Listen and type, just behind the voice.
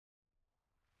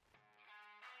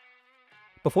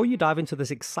Before you dive into this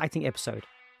exciting episode,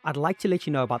 I'd like to let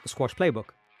you know about the Squash Playbook,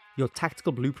 your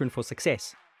tactical blueprint for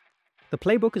success. The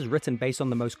playbook is written based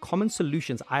on the most common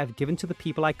solutions I have given to the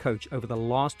people I coach over the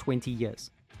last 20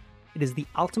 years. It is the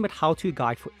ultimate how-to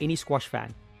guide for any squash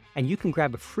fan, and you can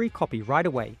grab a free copy right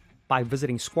away by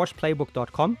visiting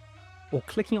squashplaybook.com or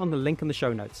clicking on the link in the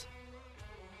show notes.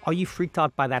 Are you freaked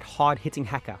out by that hard-hitting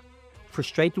hacker?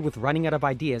 Frustrated with running out of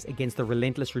ideas against the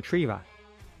relentless retriever?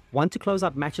 Want to close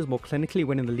out matches more clinically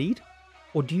when in the lead?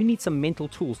 Or do you need some mental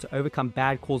tools to overcome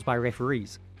bad calls by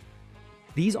referees?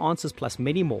 These answers plus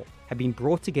many more have been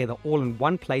brought together all in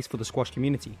one place for the squash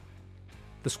community.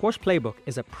 The Squash Playbook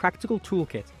is a practical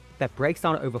toolkit that breaks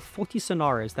down over 40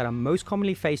 scenarios that are most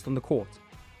commonly faced on the court.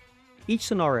 Each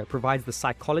scenario provides the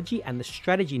psychology and the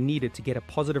strategy needed to get a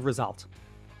positive result.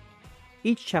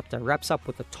 Each chapter wraps up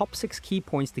with the top 6 key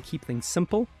points to keep things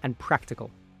simple and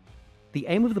practical. The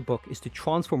aim of the book is to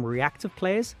transform reactive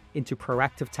players into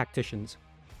proactive tacticians.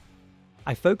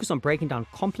 I focus on breaking down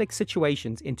complex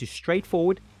situations into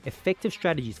straightforward, effective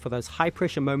strategies for those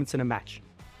high-pressure moments in a match.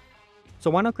 So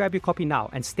why not grab your copy now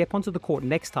and step onto the court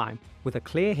next time with a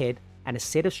clear head and a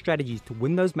set of strategies to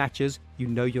win those matches you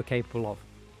know you're capable of.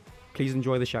 Please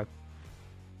enjoy the show.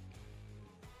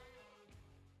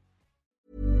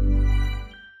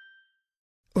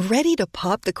 Ready to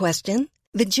pop the question?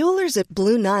 The jewelers at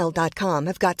BlueNile.com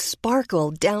have got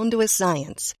sparkle down to a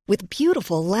science with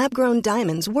beautiful lab-grown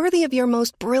diamonds worthy of your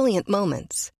most brilliant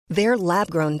moments. Their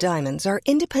lab-grown diamonds are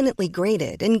independently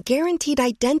graded and guaranteed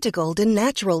identical to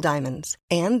natural diamonds,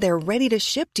 and they're ready to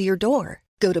ship to your door.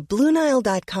 Go to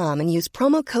BlueNile.com and use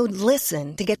promo code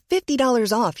LISTEN to get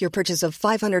 $50 off your purchase of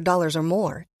 $500 or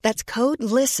more. That's code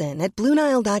LISTEN at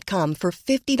BlueNile.com for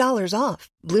 $50 off.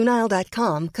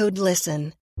 BlueNile.com, code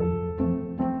LISTEN.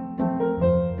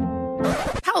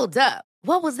 Hold up.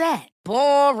 What was that?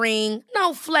 Boring.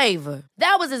 No flavor.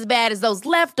 That was as bad as those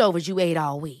leftovers you ate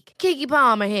all week. Keke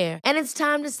Palmer here, and it's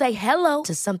time to say hello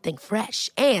to something fresh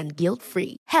and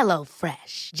guilt-free. Hello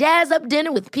Fresh. Jazz up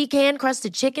dinner with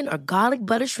pecan-crusted chicken or garlic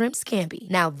butter shrimp scampi.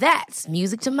 Now that's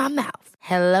music to my mouth.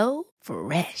 Hello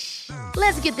Fresh.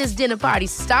 Let's get this dinner party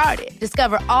started.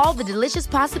 Discover all the delicious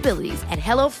possibilities at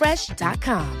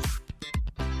hellofresh.com.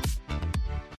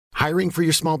 Hiring for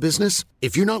your small business?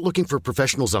 If you're not looking for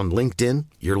professionals on LinkedIn,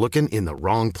 you're looking in the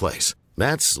wrong place.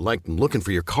 That's like looking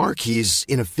for your car keys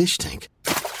in a fish tank.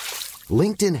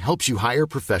 LinkedIn helps you hire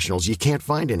professionals you can't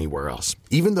find anywhere else,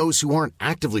 even those who aren't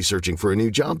actively searching for a new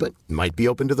job but might be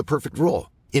open to the perfect role.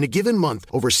 In a given month,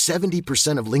 over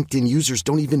 70% of LinkedIn users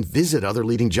don't even visit other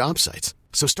leading job sites.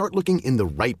 So start looking in the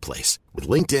right place. With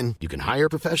LinkedIn, you can hire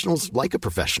professionals like a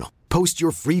professional. Post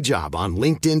your free job on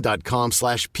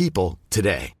linkedin.com/people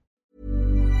today.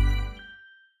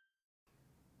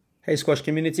 Hey Squash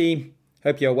community,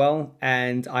 hope you're well,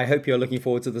 and I hope you're looking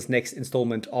forward to this next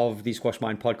installment of the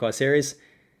SquashMind podcast series.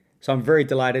 So I'm very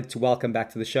delighted to welcome back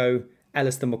to the show,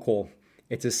 Allistair McCaw.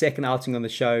 It's his second outing on the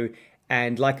show,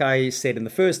 and like I said in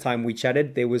the first time we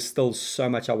chatted, there was still so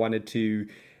much I wanted to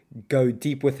go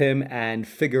deep with him and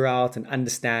figure out and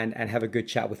understand and have a good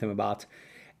chat with him about.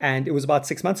 And it was about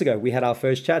 6 months ago we had our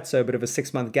first chat, so a bit of a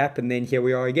 6-month gap, and then here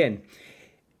we are again.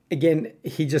 Again,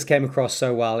 he just came across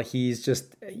so well. He's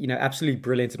just, absolutely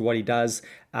brilliant at what he does.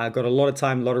 Got a lot of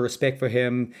time, a lot of respect for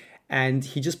him. And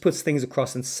he just puts things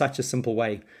across in such a simple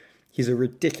way. He's a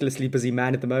ridiculously busy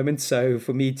man at the moment. So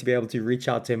for me to be able to reach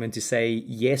out to him and to say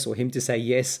yes, or him to say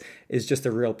yes, is just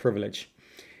a real privilege.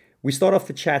 We start off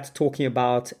the chat talking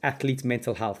about athlete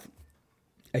mental health.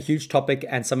 A huge topic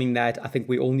and something that I think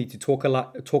we all need to talk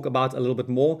about a little bit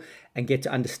more and get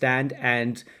to understand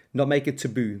and not make it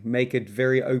taboo, make it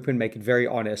very open, make it very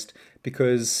honest,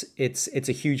 because it's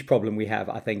a huge problem we have,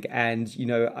 I think. And,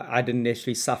 I didn't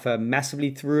necessarily suffer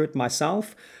massively through it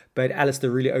myself, but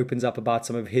Allistair really opens up about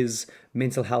some of his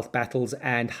mental health battles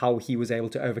and how he was able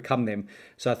to overcome them.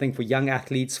 So I think for young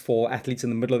athletes, for athletes in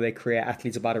the middle of their career,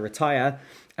 athletes about to retire,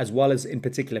 as well as in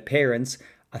particular parents,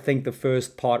 I think the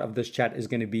first part of this chat is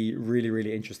going to be really,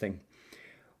 really interesting.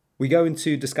 We go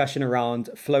into discussion around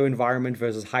flow environment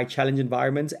versus high challenge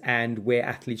environment and where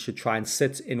athletes should try and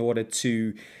sit in order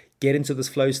to get into this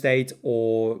flow state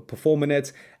or perform in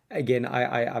it. Again,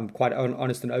 I'm quite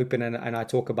honest and open, and I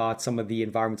talk about some of the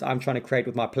environments I'm trying to create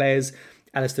with my players.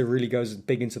 Allistair really goes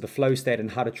big into the flow state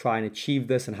and how to try and achieve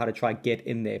this and how to try and get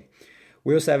in there.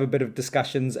 We also have a bit of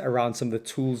discussions around some of the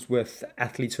tools with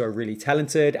athletes who are really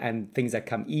talented and things that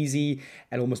come easy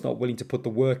and almost not willing to put the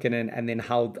work in, and then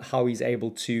how he's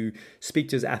able to speak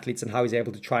to his athletes and how he's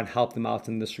able to try and help them out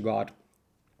in this regard.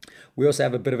 We also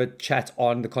have a bit of a chat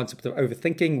on the concept of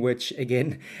overthinking, which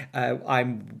again,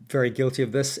 I'm very guilty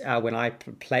of this when I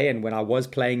play and when I was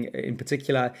playing in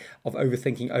particular, of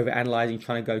overthinking, overanalyzing,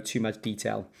 trying to go too much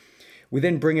detail. We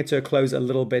then bring it to a close a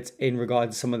little bit in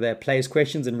regards to some of their players'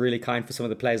 questions, and really kind for some of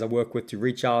the players I work with to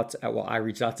reach out. I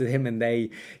reached out to them and they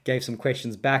gave some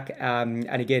questions back. And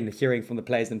again, hearing from the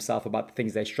players themselves about the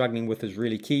things they're struggling with is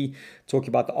really key. Talking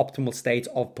about the optimal state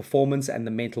of performance and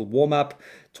the mental warm-up,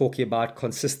 talking about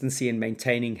consistency and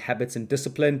maintaining habits and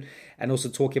discipline, and also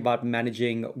talking about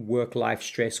managing work-life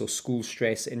stress or school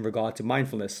stress in regard to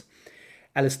mindfulness.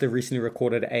 Allistair recently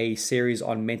recorded a series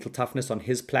on mental toughness on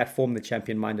his platform, the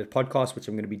Champion-Minded podcast, which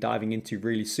I'm going to be diving into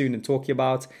really soon and talking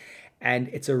about. And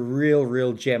it's a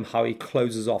real gem how he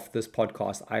closes off this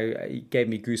podcast. It gave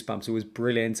me goosebumps. It was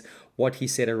brilliant what he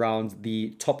said around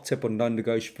the top tip or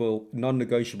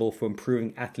non-negotiable for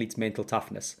improving athletes' mental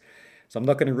toughness. So I'm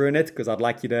not going to ruin it because I'd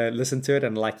like you to listen to it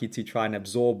and I'd like you to try and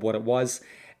absorb what it was.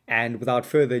 And without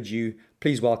further ado,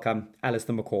 please welcome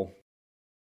Allistair McCaw.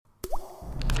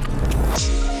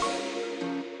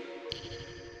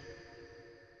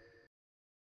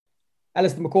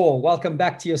 Allistair McCaw, welcome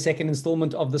back to your second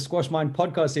installment of the SquashMind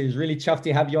podcast series. Really chuffed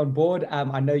to have you on board.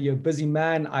 I know you're a busy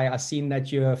man. I've seen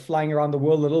that you're flying around the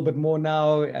world a little bit more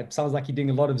now. It sounds like you're doing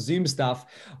a lot of Zoom stuff.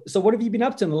 So what have you been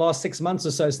up to in the last 6 months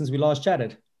or so since we last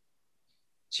chatted?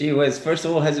 Gee whiz, first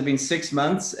of all, has it been 6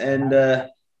 months? And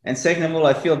second of all,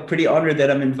 I feel pretty honored that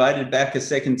I'm invited back a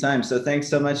second time. So thanks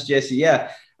so much, Jesse.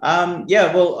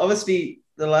 Well, obviously,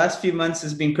 the last few months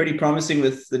has been pretty promising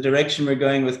with the direction we're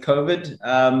going with COVID.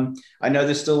 I know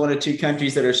there's still quite a few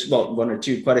countries that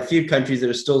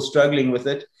are still struggling with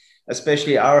it,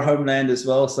 especially our homeland as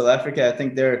well, South Africa. I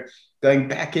think they're going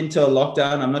back into a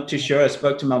lockdown. I'm not too sure. I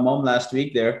spoke to my mom last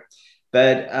week there.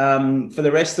 But for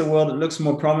the rest of the world, it looks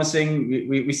more promising.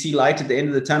 We see light at the end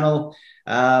of the tunnel.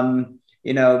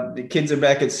 The kids are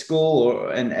back at school,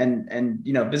 and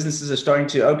businesses are starting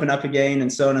to open up again,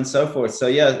 and so on and so forth. So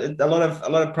yeah, a lot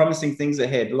of promising things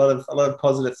ahead, a lot of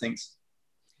positive things.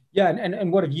 Yeah,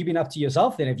 and what have you been up to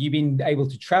yourself then? Have you been able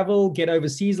to travel, get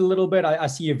overseas a little bit? I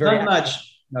see you very not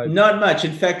much. No. Not much.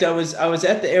 In fact, I was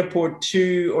at the airport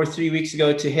 2 or 3 weeks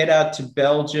ago to head out to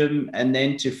Belgium and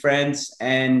then to France,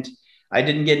 and I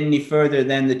didn't get any further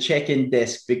than the check-in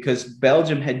desk because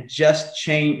Belgium had just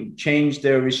changed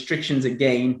their restrictions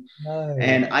again. No.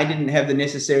 And I didn't have the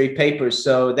necessary papers.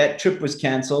 So that trip was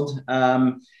canceled.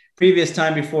 Previous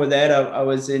time before that, I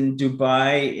was in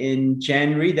Dubai in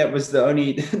January. That was the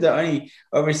only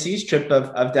overseas trip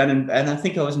I've done. And I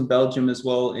think I was in Belgium as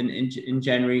well in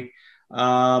January.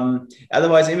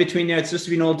 Otherwise, in between there, it's just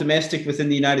been all domestic within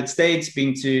the United States,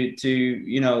 been to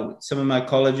some of my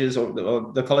colleges or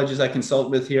the colleges I consult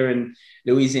with here in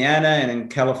Louisiana and in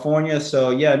California. So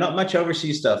yeah, not much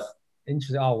overseas stuff.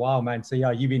 Interesting. Oh, wow, man. So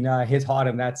yeah, you've been hit hard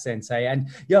in that sense, eh? And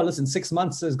yeah, listen, 6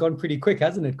 months has gone pretty quick,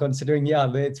 hasn't it? Considering,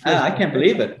 I can't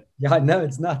believe it. Yeah, I know,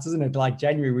 it's nuts, isn't it? Like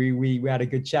January, we had a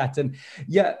good chat. And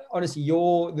yeah, honestly,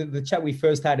 the chat we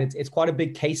first had, it's quite a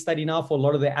big case study now for a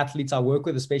lot of the athletes I work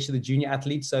with, especially the junior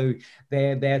athletes. So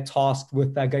they're tasked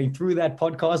with going through that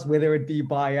podcast, whether it be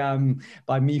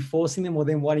by me forcing them or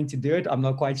them wanting to do it. I'm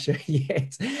not quite sure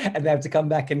yet. And they have to come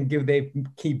back and give their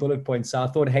key bullet points. So I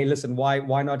thought, hey, listen,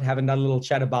 why not have another little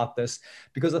chat about this?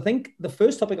 Because I think the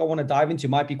first topic I want to dive into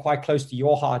might be quite close to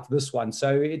your heart, this one.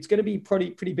 So it's going to be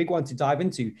pretty big one to dive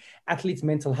into. Athletes'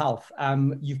 mental health.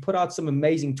 You've put out some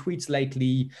amazing tweets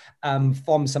lately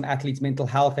from some athletes' mental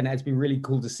health, and it's been really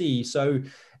cool to see. So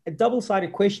a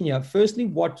double-sided question here. Firstly,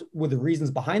 what were the reasons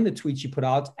behind the tweets you put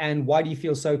out, and why do you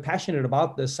feel so passionate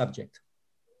about this subject?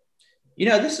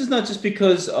 This is not just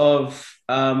because of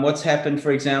what's happened,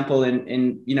 for example,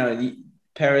 in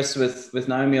Paris with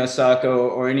Naomi Osaka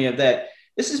or any of that.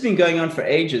 This has been going on for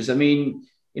ages. I mean,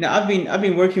 I've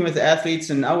been working with athletes,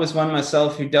 and I was one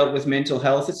myself who dealt with mental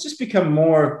health. It's just become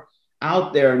more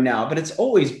out there now, but it's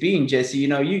always been, Jesse.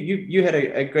 You had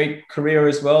a great career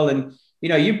as well, and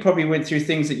you probably went through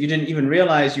things that you didn't even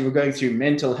realize you were going through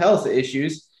mental health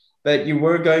issues, but you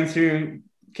were going through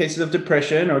cases of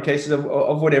depression or cases of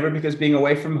whatever, because being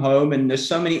away from home, and there's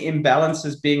so many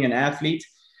imbalances being an athlete.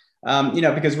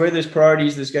 Because where there's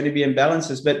priorities, there's going to be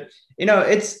imbalances. But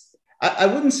I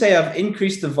wouldn't say I've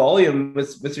increased the volume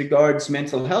with regards to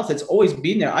mental health. It's always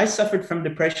been there. I suffered from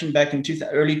depression back in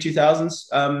early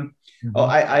 2000s.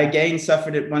 I again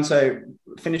suffered it once I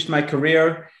finished my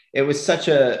career. It was such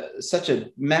a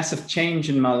massive change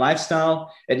in my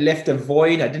lifestyle. It left a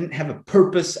void. I didn't have a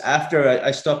purpose after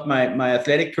I stopped my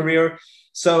athletic career.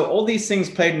 So all these things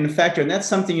played in a factor. And that's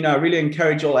something, I really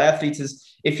encourage all athletes is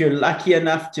if you're lucky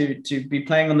enough to be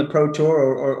playing on the pro tour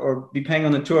or be playing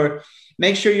on the tour,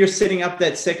 make sure you're setting up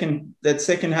that second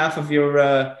half of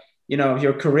your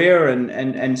your career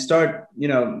and start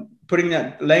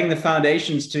laying the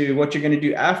foundations to what you're going to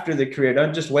do after the career.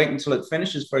 Don't just wait until it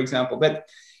finishes, for example. But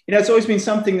it's always been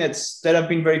something that I've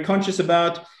been very conscious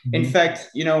about. Mm-hmm. In fact,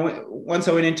 once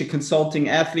I went into consulting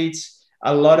athletes,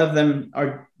 a lot of them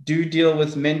do deal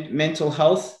with mental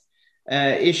health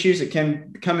issues. It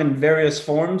can come in various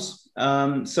forms.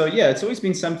 So yeah, it's always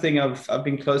been something I've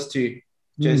been close to,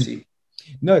 Jesse.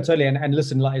 No, totally. And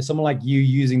listen, like someone like you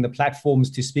using the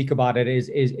platforms to speak about it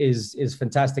is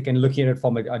fantastic. And looking at it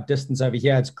from a distance over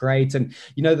here, it's great. And,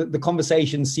 the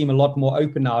conversations seem a lot more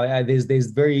open now.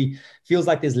 Feels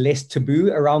like there's less taboo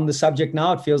around the subject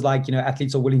now. It feels like,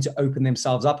 athletes are willing to open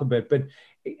themselves up a bit, but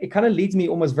it kind of leads me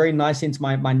almost very nicely into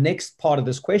my next part of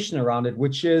this question around it,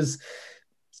 which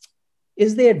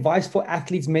is there advice for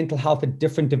athletes' mental health at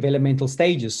different developmental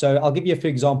stages? So I'll give you a few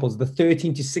examples. The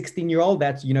 13 to 16-year-old,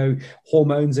 that's,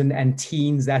 hormones and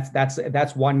teens.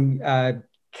 That's one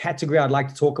category I'd like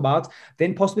to talk about.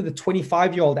 Then possibly the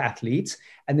 25-year-old athlete,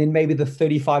 and then maybe the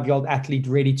 35-year-old athlete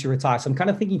ready to retire. So I'm kind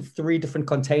of thinking 3 different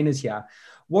containers here.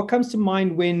 What comes to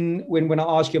mind when I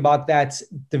ask you about that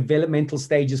developmental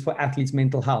stages for athletes'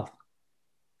 mental health?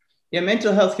 Yeah,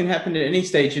 mental health can happen at any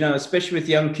stage, especially with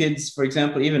young kids, for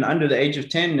example, even under the age of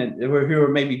 10, who are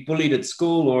maybe bullied at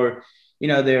school, or,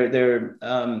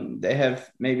 they have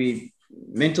maybe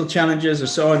mental challenges or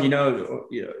so on,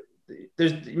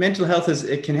 there's mental health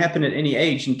it can happen at any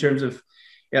age in terms of,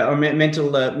 or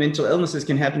mental illnesses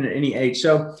can happen at any age.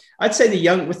 So I'd say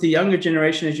with the younger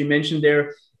generation, as you mentioned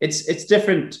there, it's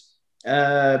different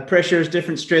pressures,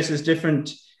 different stresses,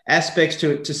 different aspects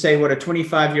to say what a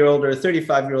 25-year-old or a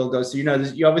 35-year-old goes through.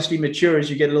 You obviously mature as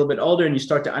you get a little bit older and you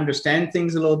start to understand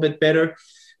things a little bit better.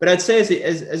 But I'd say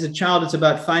as a child, it's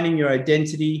about finding your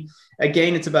identity.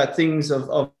 Again, it's about things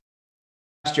of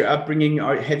your upbringing.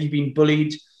 Have you been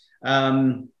bullied?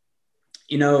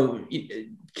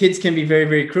 Kids can be very,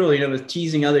 very cruel, with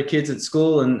teasing other kids at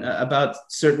school and about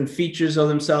certain features of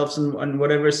themselves and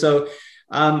whatever. So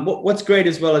what's great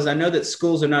as well is I know that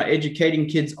schools are now educating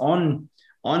kids on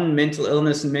mental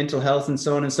illness and mental health and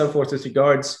so on and so forth with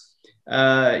regards,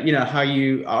 how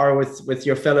you are with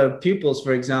your fellow pupils,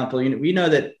 for example. We know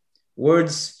that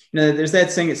words, there's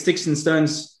that saying that sticks and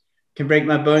stones can break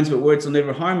my bones, but words will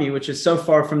never harm you, which is so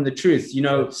far from the truth.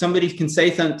 Somebody can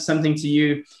say something to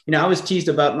you. I was teased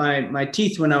about my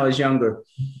teeth when I was younger,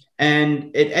 and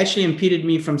it actually impeded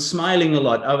me from smiling a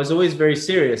lot. I was always very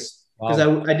serious. Because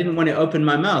I didn't want to open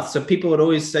my mouth. So people would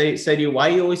always say to you, why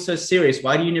are you always so serious?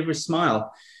 Why do you never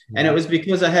smile? Yeah. And it was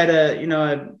because I had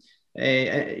an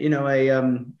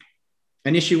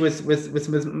issue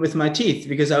with my teeth,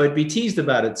 because I would be teased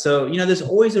about it. So, there's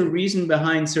always a reason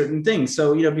behind certain things.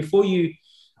 So, before you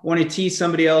want to tease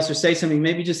somebody else or say something,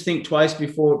 maybe just think twice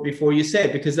before you say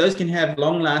it, because those can have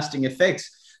long lasting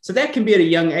effects. So that can be at a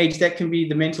young age. That can be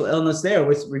the mental illness there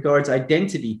with regards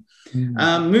identity.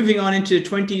 Mm-hmm. Moving on into the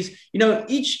 20s,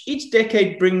 each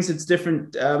decade brings its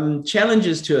different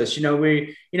challenges to us.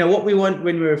 What we want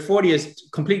when we were 40 is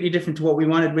completely different to what we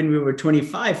wanted when we were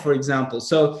 25, for example.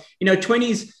 So,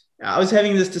 20s, I was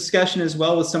having this discussion as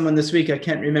well with someone this week. I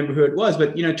can't remember who it was,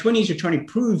 but, 20s, you're trying to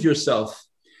prove yourself.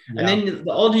 Yeah. And then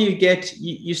the older you get,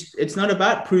 it's not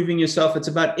about proving yourself. It's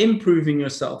about improving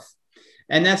yourself.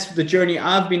 And that's the journey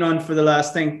I've been on for the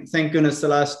last, thank goodness, the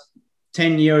last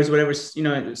 10 years, whatever,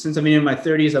 since I've been in my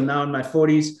 30s, I'm now in my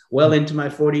 40s, well into my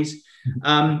 40s,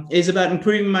 is about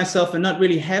improving myself and not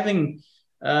really having,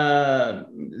 the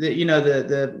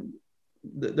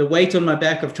weight on my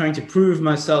back of trying to prove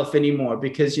myself anymore.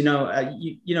 Because,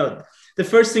 the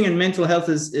first thing in mental health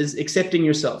is accepting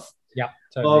yourself. Yeah.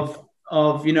 Totally.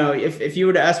 If you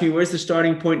were to ask me, where's the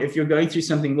starting point if you're going through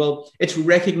something? Well, it's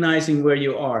recognizing where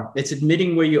you are. It's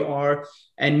admitting where you are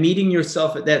and meeting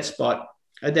yourself at that spot,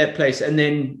 at that place. And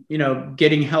then,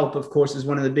 getting help, of course, is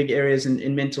one of the big areas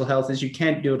in mental health, is you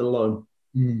can't do it alone.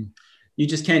 Mm. You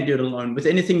just can't do it alone. With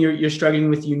anything you're struggling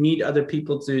with, you need other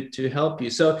people to help you.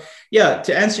 So, yeah,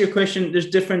 to answer your question, there's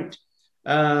different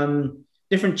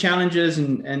challenges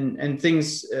and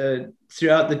things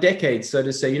throughout the decades, so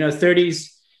to say.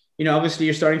 30s, obviously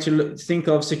you're starting to think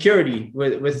of security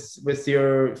with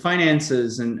your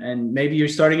finances, and maybe you're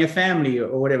starting a family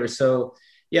or whatever. So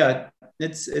yeah,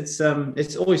 it's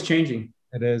always changing.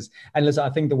 It is. And listen, I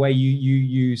think the way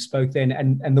you spoke then,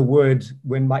 and the word,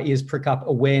 when my ears prick up,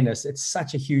 awareness, it's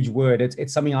such a huge word.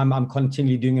 It's something I'm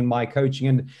continually doing in my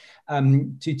coaching,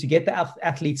 and to get the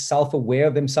athlete self-aware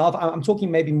of themselves. I'm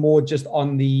talking maybe more just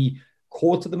on the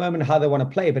court at the moment, how they want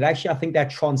to play. But actually, I think that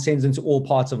transcends into all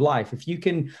parts of life. If you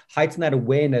can heighten that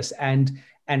awareness and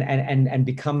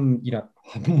become,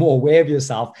 more aware of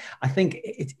yourself, I think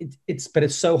but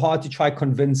it's so hard to try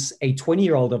convince a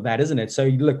 20-year-old of that, isn't it? So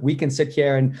look, we can sit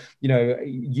here and,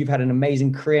 you've had an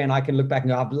amazing career, and I can look back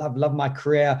and go, I've loved my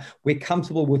career. We're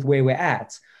comfortable with where we're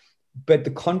at. But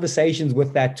the conversations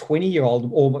with that 20-year-old,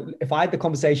 or if I had the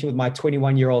conversation with my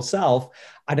 21-year-old self,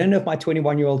 I don't know if my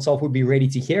 21-year-old self would be ready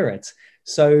to hear it.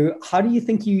 So how do you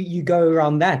think you go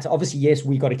around that? Obviously, yes,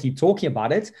 we got to keep talking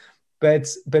about it. But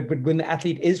when the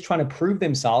athlete is trying to prove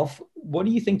themselves, what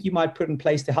do you think you might put in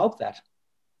place to help that?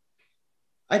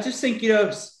 I just think,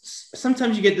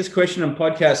 sometimes you get this question on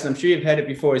podcasts, and I'm sure you've had it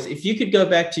before, is if you could go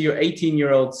back to your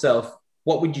 18-year-old self,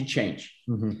 what would you change?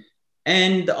 Mm-hmm.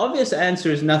 And the obvious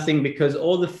answer is nothing, because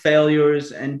all the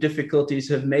failures and difficulties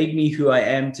have made me who I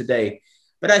am today.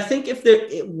 But I think if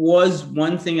it was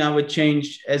one thing I would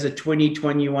change as a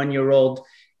 21-year-old,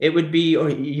 it would be, or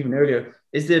even earlier,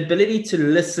 is the ability to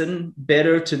listen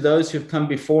better to those who've come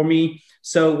before me.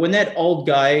 So when that old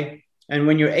guy, and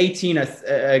when you're 18,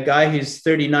 a guy who's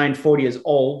 39, 40 years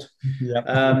old,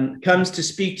 comes to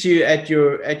speak to you at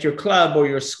your club or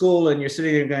your school, and you're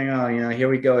sitting there going, oh, here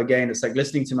we go again. It's like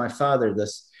listening to my father.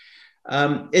 This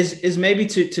is maybe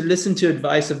to listen to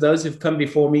advice of those who've come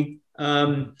before me,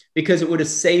 because it would have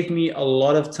saved me a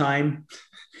lot of time.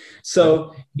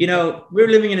 So, we're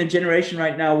living in a generation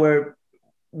right now where,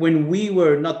 when we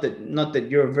were, not that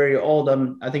you're very old,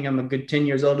 I think I'm a good 10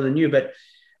 years older than you, but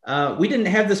we didn't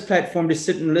have this platform to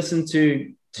sit and listen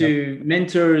to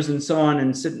mentors and so on,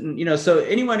 and sit and, so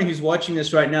anyone who's watching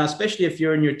this right now, especially if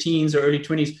you're in your teens or early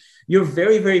 20s, you're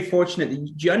very, very fortunate.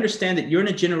 Do you understand that you're in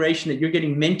a generation that you're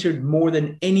getting mentored more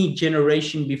than any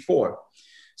generation before?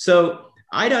 So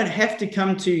I don't have to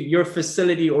come to your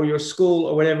facility or your school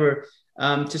or whatever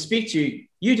to speak to you.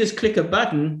 You just click a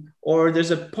button, or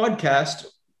there's a podcast,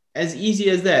 as easy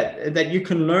as that you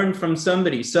can learn from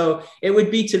somebody. So it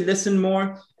would be to listen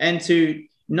more and to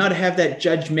not have that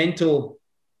judgmental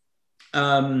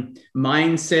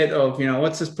mindset of,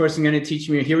 what's this person going to teach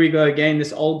me? Here we go again.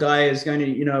 This old guy is going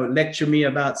to, lecture me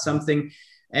about something.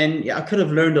 And I could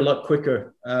have learned a lot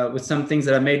quicker with some things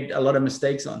that I made a lot of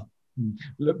mistakes on.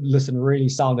 Listen, really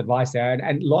sound advice there.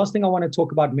 And last thing I want to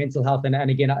talk about mental health. And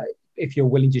again, if you're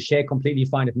willing to share, completely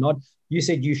fine. If not, you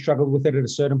said you struggled with it at a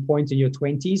certain point in your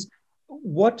 20s.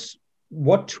 What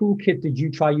toolkit did you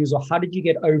try use, or how did you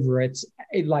get over it?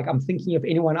 Like, I'm thinking if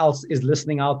anyone else is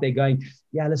listening out there going,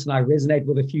 yeah, listen, I resonate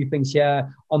with a few things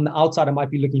here. On the outside, I might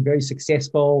be looking very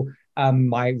successful.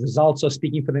 My results are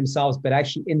speaking for themselves, but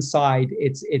actually inside,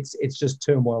 it's just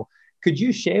turmoil. Could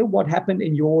you share what happened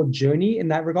in your journey in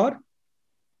that regard?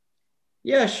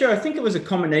 Yeah, sure. I think it was a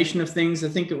combination of things. I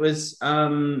think it was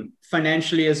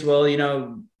financially as well.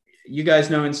 You guys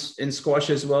know in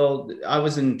squash as well, I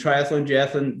was in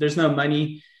triathlon. There's no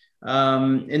money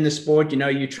in the sport.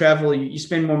 You travel, you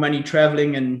spend more money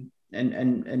traveling, and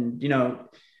I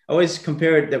always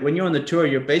compare it that when you're on the tour,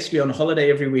 you're basically on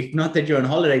holiday every week. Not that you're on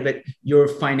holiday, but your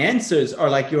finances are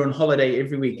like you're on holiday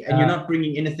every week, and you're not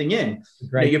bringing anything in.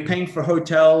 Right. You're paying for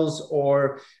hotels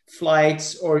or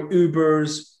flights or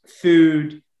Ubers,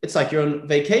 food. It's like you're on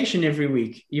vacation every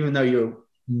week, even though you're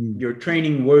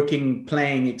training, working,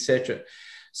 playing, etc.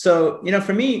 So,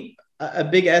 for me, a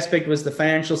big aspect was the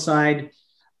financial side,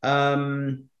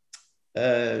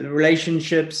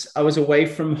 relationships. I was away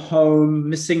from home,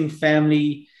 missing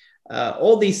family.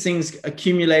 All these things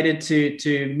accumulated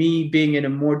to me being in a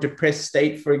more depressed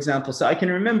state, for example. So I can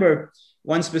remember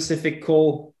one specific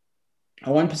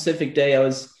day. I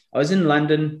was in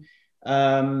London,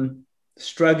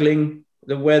 struggling,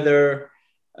 the weather.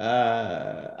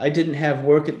 I didn't have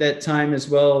work at that time as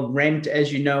well. Rent,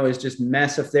 as you know, is just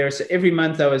massive there. So every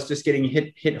month I was just getting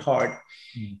hit hard.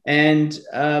 And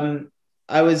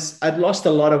I'd lost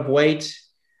a lot of weight.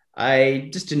 I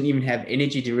just didn't even have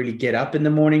energy to really get up in the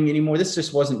morning anymore. This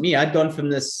just wasn't me. I'd gone from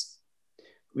this,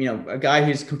 a guy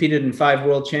who's competed in 5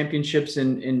 world championships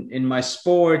in my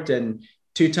sport and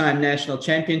 2-time national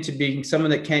champion, to being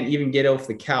someone that can't even get off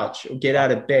the couch or get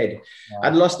out of bed. Wow.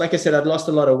 I'd lost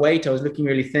a lot of weight. I was looking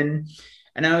really thin.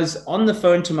 And I was on the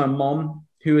phone to my mom,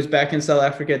 who was back in South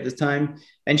Africa at the time.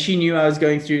 And she knew I was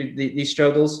going through these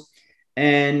struggles.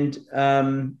 And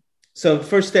so the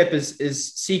first step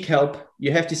is seek help.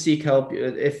 You have to seek help.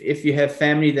 If you have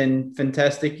family, then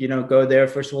fantastic, go there.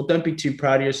 First of all, don't be too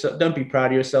proud of yourself. Don't be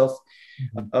proud of yourself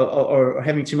or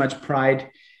having too much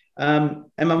pride. And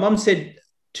my mom said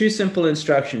 2 simple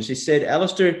instructions. She said,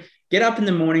 Allistair, get up in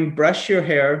the morning, brush your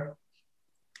hair.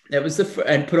 That was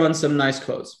and put on some nice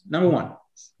clothes. Number 1.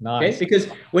 Nice. Okay? Because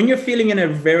when you're feeling in a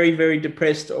very, very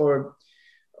depressed or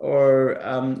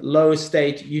low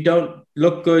state, you don't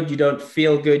look good, you don't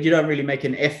feel good, you don't really make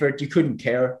an effort, you couldn't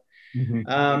care.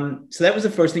 So that was the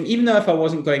first thing. Even though if I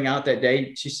wasn't going out that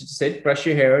day, she said, brush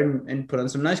your hair and put on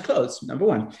some nice clothes. Number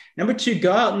one. Number two,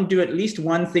 go out and do at least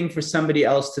one thing for somebody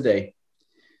else today.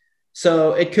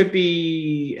 So it could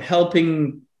be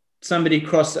helping somebody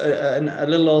cross a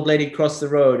little old lady cross the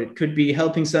road. It could be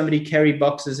helping somebody carry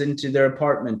boxes into their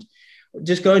apartment.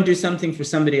 Just go and do something for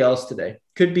somebody else today.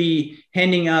 Could be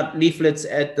handing out leaflets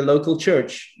at the local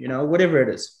church, whatever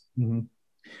it is. And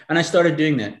I started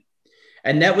doing that.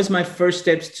 And that was my first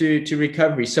steps to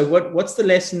recovery. So what's the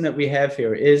lesson that we have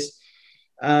here is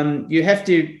you have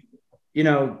to,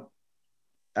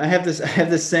 I have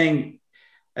this saying,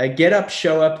 get up,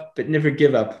 show up, but never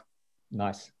give up.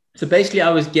 Nice. So basically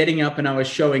I was getting up and I was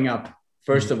showing up,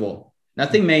 first of all.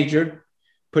 Nothing major,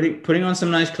 putting on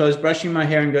some nice clothes, brushing my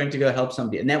hair and going to go help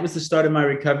somebody. And that was the start of my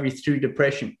recovery through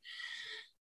depression.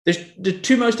 The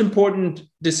two most important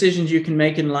decisions you can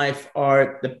make in life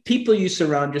are the people you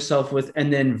surround yourself with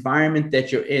and the environment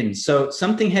that you're in. So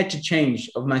something had to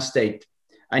change of my state.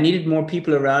 I needed more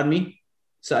people around me.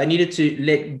 So I needed to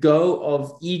let go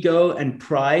of ego and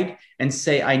pride and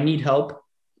say, I need help.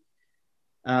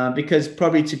 Because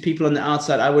probably to people on the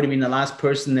outside, I would have been the last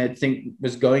person that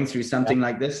was going through something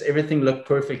like this. Everything looked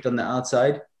perfect on the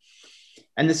outside.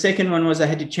 And the second one was I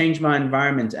had to change my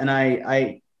environment. And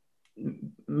I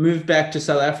moved back to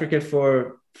South Africa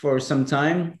for some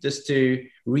time just to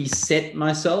reset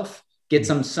myself, get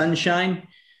some sunshine,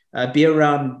 be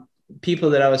around people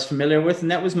that I was familiar with.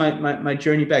 And that was my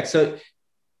journey back. So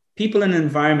people and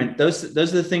environment, those are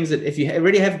the things that if you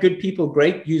already have good people,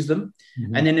 great, use them.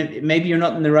 And then if maybe you're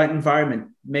not in the right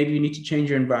environment, maybe you need to change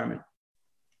your environment.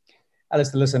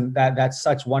 Allistair, listen, that's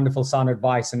such wonderful sound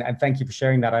advice. And thank you for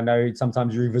sharing that. I know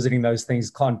sometimes revisiting those things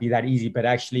can't be that easy, but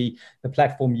actually the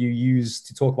platform you use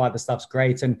to talk about the stuff's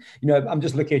great. And, I'm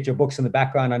just looking at your books in the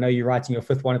background. I know you're writing your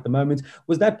 5th one at the moment.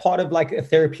 Was that part of like a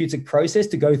therapeutic process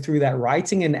to go through that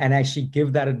writing and actually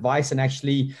give that advice and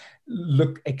actually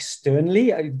look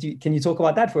externally? Can you talk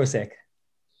about that for a sec?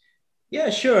 Yeah,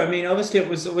 sure. I mean, obviously it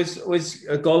was always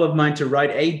a goal of mine to write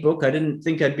a book. I didn't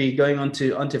think I'd be going on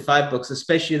to 5 books,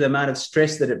 especially the amount of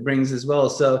stress that it brings as well.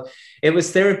 So it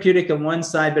was therapeutic on one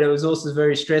side, but it was also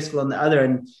very stressful on the other.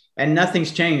 And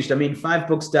nothing's changed. I mean, 5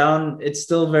 books down, it's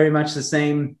still very much the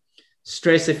same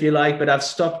stress, if you like, but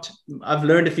I've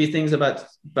learned a few things about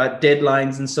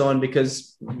deadlines and so on,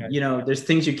 because, there's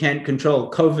things you can't control.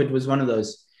 COVID was one of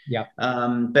those. Yeah.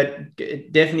 But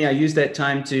definitely I used that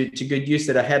time to good use,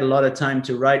 that I had a lot of time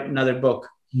to write another book.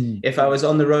 If I was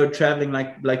on the road traveling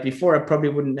like before, I probably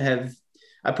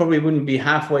wouldn't be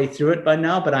halfway through it by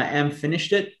now, but I am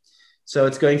finished it. So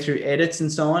it's going through edits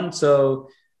and so on. So,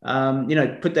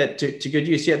 put that to good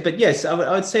use. Yeah. But yes, I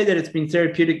would say that it's been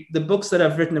therapeutic. The books that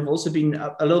I've written have also been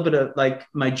a little bit of like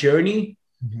my journey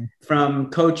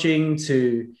from coaching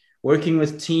to working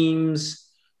with teams,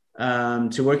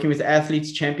 to working with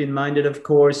athletes, champion-minded, of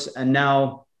course, and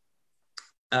now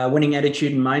winning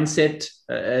attitude and mindset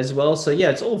as well. So yeah,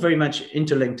 it's all very much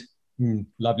interlinked.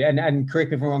 Lovely. And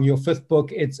correct me if I'm wrong, your 5th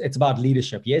book, it's about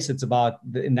leadership. Yes, it's about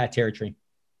in that territory.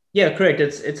 Yeah, correct.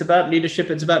 It's about leadership.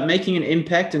 It's about making an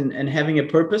impact and having a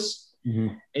purpose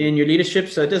in your leadership.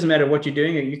 So it doesn't matter what you're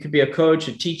doing. You could be a coach,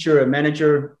 a teacher, a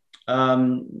manager,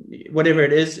 whatever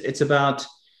it is. It's about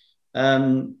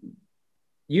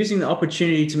using the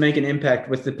opportunity to make an impact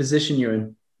with the position you're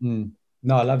in.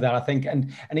 No, I love that. I think,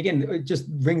 and again, it just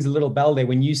rings a little bell there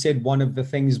when you said one of the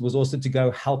things was also to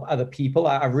go help other people.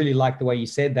 I really like the way you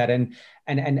said that. And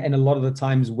a lot of the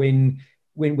times when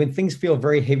things feel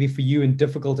very heavy for you and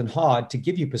difficult and hard, to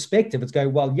give you perspective, it's go,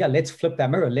 well, yeah, let's flip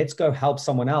that mirror. Let's go help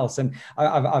someone else. And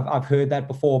I've heard that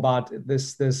before about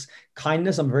this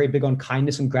kindness. I'm very big on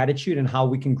kindness and gratitude and how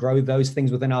we can grow those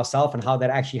things within ourselves and how that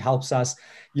actually helps us,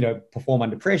 perform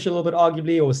under pressure a little bit,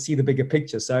 arguably, or see the bigger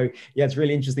picture. So yeah, it's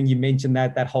really interesting. You mentioned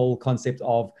that whole concept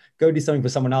of go do something for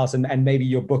someone else, and maybe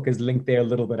your book is linked there a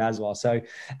little bit as well. So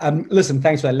listen,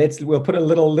 thanks for that. We'll put a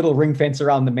little ring fence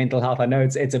around the mental health. I know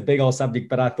it's a big old subject,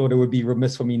 but I thought it would be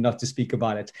remiss for me not to speak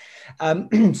about it.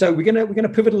 So we're gonna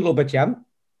pivot a little bit, yeah.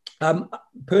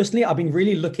 Personally, I've been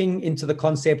really looking into the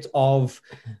concept of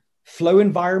flow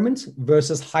environment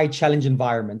versus high challenge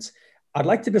environments. I'd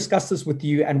like to discuss this with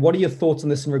you. And what are your thoughts on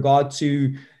this in regard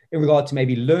to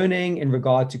maybe learning, in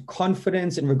regard to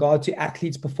confidence, in regard to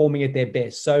athletes performing at their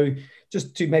best? So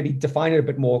just to maybe define it a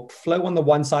bit more, flow on the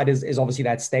one side is obviously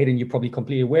that state, and you're probably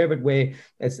completely aware of it, where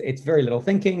it's very little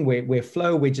thinking, where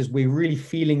flow, we're really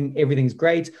feeling everything's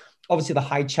great. obviously the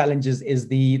high challenges is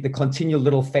the continual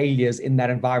little failures in that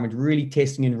environment, really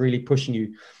testing and really pushing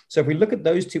you. So if we look at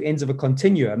those two ends of a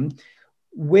continuum,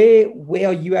 where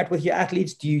are you at with your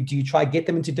athletes? Do you try to get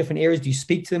them into different areas? Do you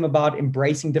speak to them about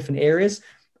embracing different areas?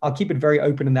 I'll keep it very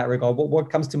open in that regard. What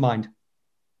comes to mind?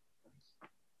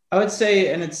 I would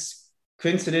say, and it's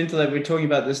coincidental that we're talking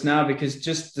about this now, because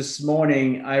just this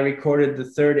morning I recorded the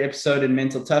 3rd episode in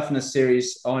Mental Toughness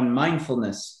series on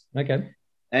mindfulness. Okay.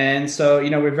 And so,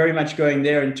 we're very much going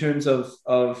there in terms of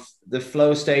the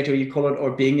flow state, or you call it,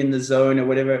 or being in the zone or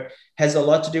whatever, has a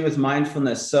lot to do with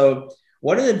mindfulness. So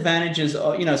what are the advantages?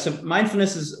 So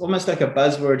mindfulness is almost like a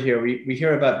buzzword here. We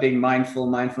hear about being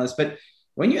mindfulness, but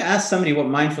when you ask somebody what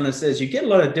mindfulness is, you get a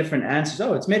lot of different answers.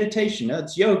 Oh, it's meditation. Oh,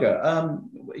 it's yoga.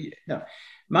 No.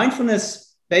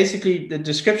 Mindfulness, basically the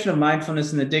description of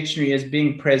mindfulness in the dictionary is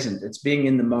being present. It's being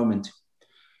in the moment.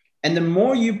 And the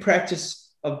more you practice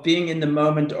of being in the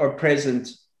moment or present,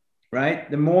 right,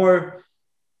 the more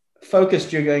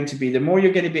focused you're going to be, the more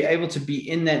you're going to be able to be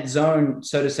in that zone,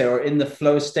 so to say, or in the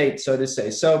flow state, so to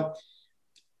say. So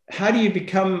how do you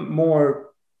become more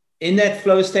in that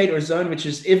flow state or zone, which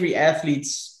is every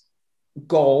athlete's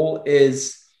goal,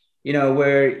 is,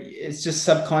 where it's just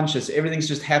subconscious. Everything's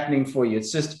just happening for you.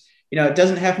 It's just, it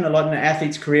doesn't happen a lot in an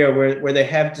athlete's career where they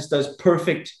have just those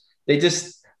perfect,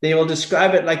 they will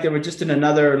describe it like they were just in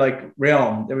another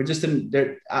realm. They were just in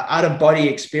their out of body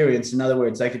experience. In other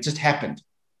words, like it just happened.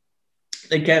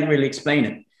 They can't really explain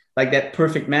it, like that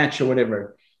perfect match or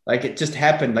whatever. Like it just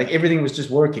happened. Like everything was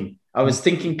just working. I was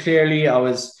thinking clearly.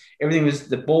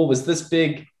 The ball was this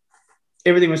big.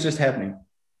 Everything was just happening.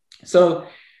 So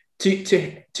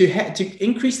to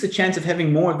increase the chance of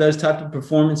having more of those type of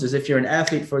performances, if you're an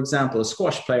athlete, for example, a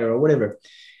squash player or whatever,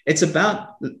 it's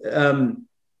about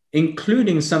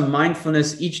including some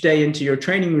mindfulness each day into your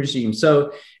training regime.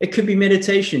 So it could be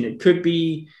meditation. It could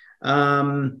be,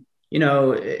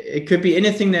 it could be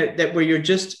anything that where you're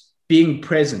just being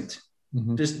present,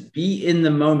 just be in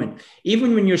the moment.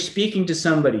 Even when you're speaking to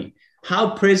somebody,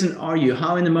 how present are you?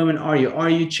 How in the moment are you? Are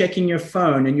you checking your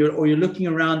phone and you're looking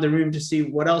around the room to see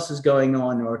what else is going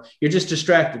on, or you're just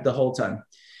distracted the whole time?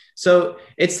 So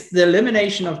it's the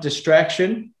elimination of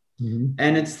distraction,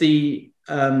 and it's the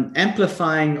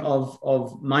amplifying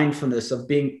of mindfulness, of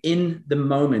being in the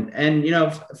moment. And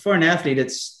for an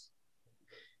athlete,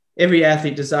 every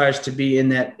athlete desires to be in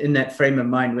that frame of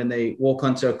mind when they walk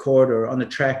onto a court or on a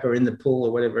track or in the pool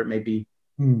or whatever it may be.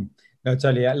 No,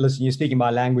 totally. Listen, you're speaking my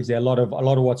language there. A lot of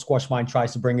what SquashMind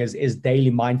tries to bring is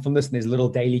daily mindfulness, and there's little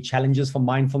daily challenges for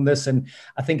mindfulness. And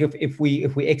I think if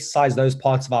we exercise those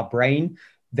parts of our brain,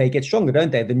 they get stronger,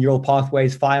 don't they? The neural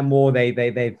pathways fire more,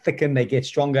 they thicken, they get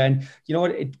stronger. And you know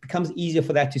what? It becomes easier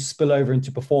for that to spill over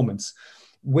into performance.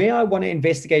 Where I want to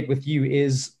investigate with you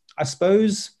is, I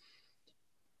suppose,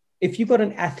 if you've got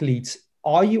an athlete,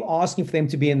 are you asking for them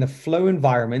to be in the flow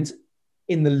environment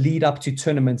in the lead up to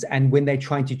tournaments, and when they're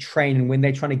trying to train and when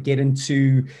they're trying to get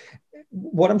into,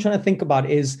 what I'm trying to think about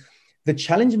is the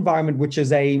challenge environment, which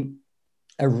is a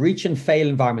reach and fail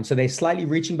environment. So they're slightly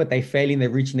reaching, but they're failing, they're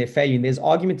reaching, they're failing. There's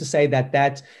argument to say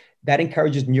that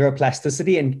encourages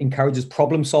neuroplasticity and encourages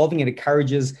problem solving and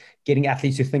encourages getting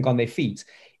athletes to think on their feet.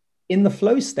 In the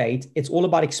flow state, it's all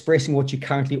about expressing what you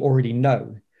currently already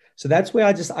know. So that's where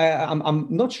I'm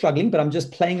not struggling, but I'm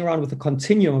just playing around with the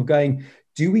continuum of going,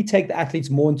 do we take the athletes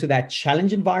more into that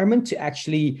challenge environment to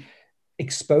actually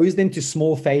expose them to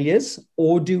small failures,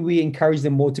 or do we encourage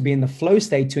them more to be in the flow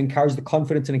state to encourage the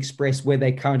confidence and express where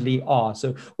they currently are?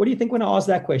 So what do you think when I ask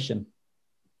that question?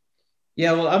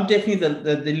 Yeah, well, I'm definitely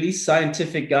the least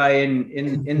scientific guy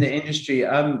in the industry.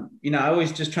 I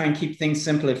always just try and keep things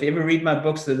simple. If you ever read my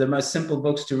books, they're the most simple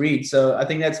books to read. So I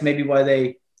think that's maybe why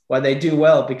they do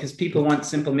well, because people want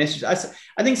simple messages.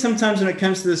 I think sometimes when it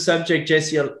comes to the subject,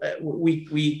 Jesse,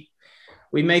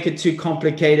 we make it too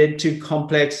complicated, too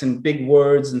complex, and big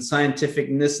words and scientific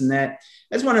and this and that.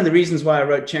 That's one of the reasons why I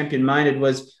wrote Champion Minded.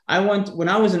 Was when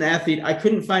I was an athlete, I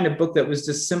couldn't find a book that was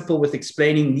just simple with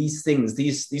explaining these things,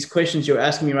 these questions you're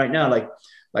asking me right now,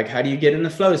 like how do you get in the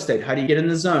flow state? How do you get in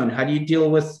the zone? How do you deal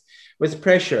with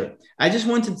pressure? I just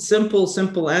wanted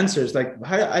simple answers. Like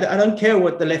I don't care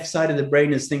what the left side of the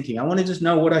brain is thinking. I want to just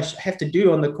know what I have to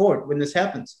do on the court when this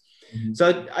happens.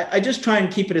 So I just try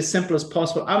and keep it as simple as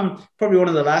possible. I'm probably one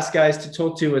of the last guys to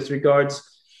talk to with regards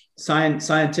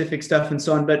scientific stuff and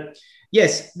so on. But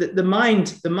yes, the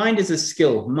mind is a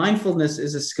skill. Mindfulness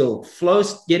is a skill. Flow,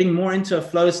 getting more into a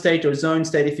flow state or zone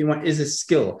state, if you want, is a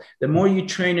skill. The more you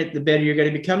train it, the better you're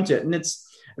going to become to it. And it's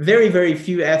very, very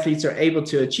few athletes are able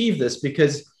to achieve this,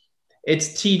 because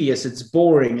it's tedious, it's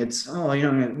boring, it's, oh,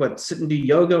 what, sit and do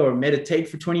yoga or meditate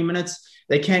for 20 minutes.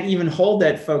 They can't even hold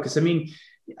that focus. I mean,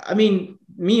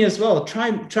 me as well. Try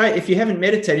if you haven't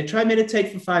meditated, try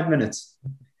meditate for 5 minutes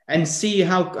and see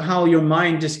how your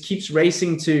mind just keeps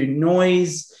racing to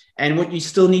noise and what you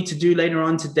still need to do later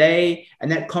on today.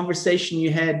 And that conversation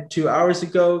you had 2 hours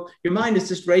ago, your mind is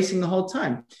just racing the whole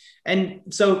time. And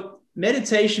so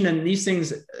meditation and these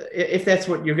things, if that's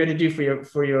what you're going to do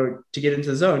to get into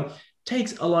the zone,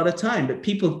 takes a lot of time. But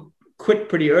people quit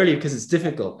pretty early because it's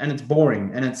difficult and it's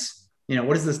boring and it's,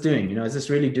 what is this doing? Is this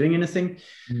really doing anything?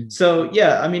 So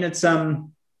yeah, I mean, it's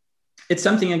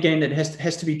something again that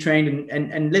has to be trained,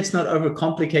 and let's not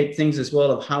overcomplicate things as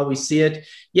well of how we see it.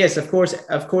 Yes, of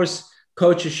course,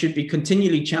 coaches should be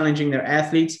continually challenging their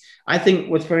athletes. I think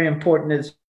what's very important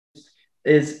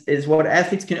is what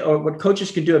athletes can, or what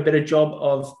coaches can do a better job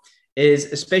of,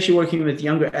 is especially working with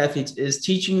younger athletes, is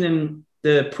teaching them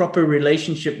the proper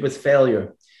relationship with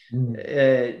failure.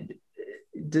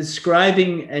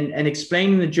 Describing and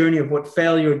explaining the journey of what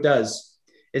failure does,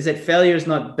 is that failure is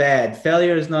not bad.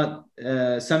 Failure is not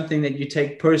something that you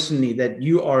take personally, that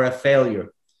you are a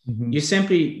failure. You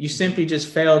simply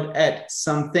just failed at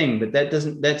something, but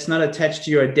that's not attached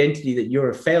to your identity that you're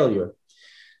a failure.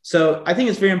 So I think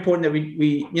it's very important that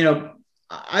we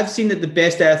I've seen that the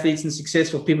best athletes and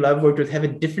successful people I've worked with have a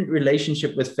different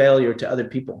relationship with failure to other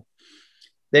people.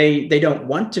 They don't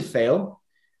want to fail,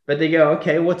 but they go,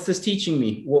 okay, what's this teaching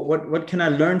me? What can I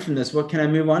learn from this? What can I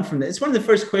move on from this? It's one of the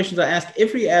first questions I ask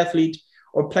every athlete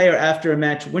or player after a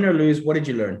match, win or lose, what did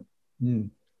you learn?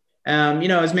 I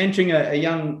was mentoring a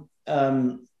young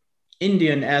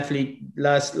Indian athlete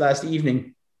last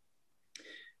evening,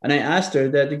 and I asked her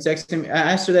that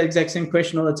exact same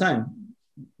question all the time.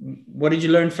 What did you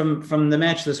learn from the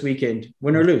match this weekend,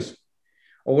 win or lose?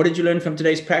 Or what did you learn from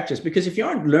today's practice? Because if you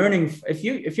aren't learning, if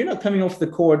you're not coming off the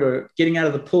court or getting out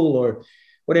of the pool or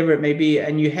whatever it may be,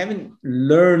 and you haven't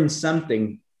learned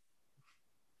something,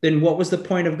 then what was the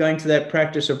point of going to that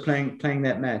practice or playing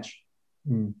that match?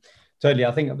 Totally.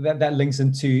 I think that links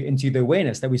into the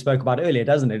awareness that we spoke about earlier,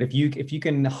 doesn't it? If you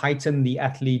can heighten the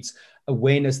athlete's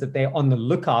awareness that they're on the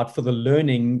lookout for the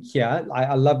learning here.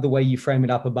 I love the way you frame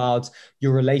it up about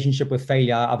your relationship with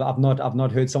failure. I've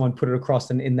not heard someone put it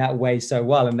across in that way so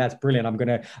well, and that's brilliant. I'm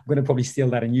gonna probably steal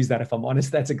that and use that if I'm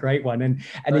honest. That's a great one. And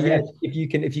yeah, if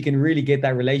you can really get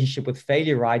that relationship with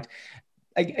failure right.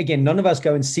 Again, none of us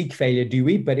go and seek failure, do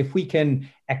we? But if we can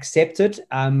accept it,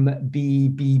 we're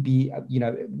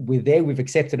there, we've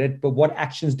accepted it. But what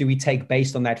actions do we take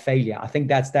based on that failure? I think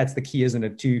that's the key, isn't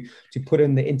it? To put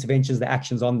in the interventions, the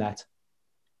actions on that.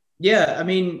 Yeah, I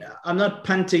mean, I'm not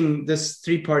punting this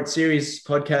 3-part series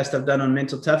podcast I've done on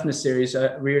mental toughness series.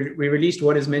 We released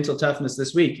What is Mental Toughness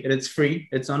this week, and it's free.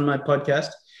 It's on my podcast.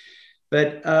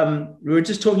 But we were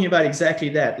just talking about exactly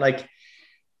that, like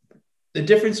the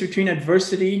difference between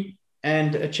adversity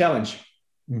and a challenge.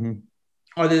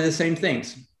 Are they the same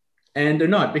things? And they're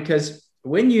not, because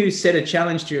when you set a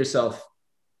challenge to yourself,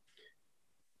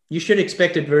 you should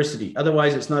expect adversity.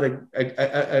 Otherwise, it's not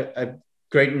a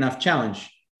great enough challenge.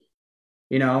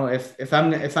 If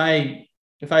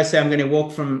I say I'm going to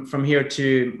walk from here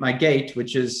to my gate,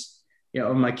 which is,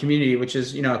 my community, which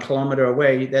is, a kilometer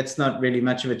away, that's not really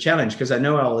much of a challenge, because I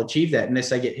know I'll achieve that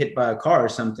unless I get hit by a car or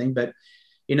something. But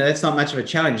that's not much of a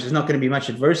challenge. There's not going to be much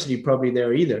adversity probably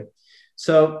there either.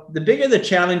 So the bigger the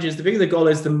challenge is, the bigger the goal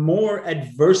is, the more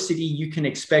adversity you can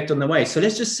expect on the way. So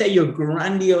let's just say your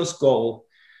grandiose goal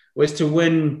was to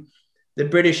win the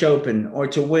British Open or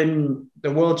to win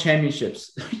the World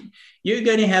Championships. You're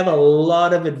going to have a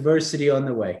lot of adversity on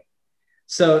the way.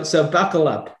 So buckle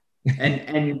up.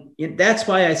 And that's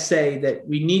why I say that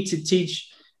we need to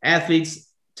teach athletes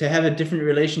to have a different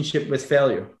relationship with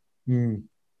failure.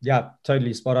 Yeah,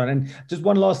 totally spot on. And just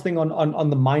one last thing on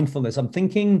the mindfulness. I'm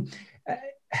thinking,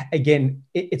 again,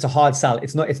 it's a hard sell.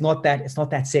 It's not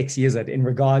that sexy, is it? In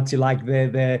regard to like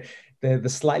the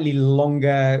slightly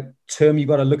longer term, you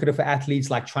got to look at it for athletes,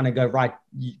 like trying to go, right,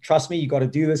 trust me, you got to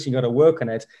do this, you got to work on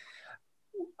it.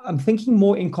 I'm thinking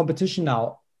more in competition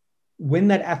now. When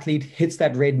that athlete hits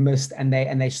that red mist and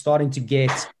they're starting to get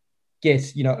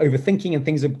overthinking and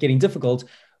things are getting difficult,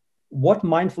 what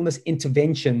mindfulness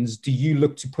interventions do you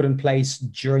look to put in place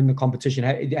during the competition?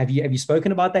 Have you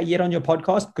spoken about that yet on your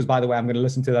podcast? Because, by the way, I'm going to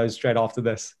listen to those straight after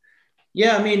this.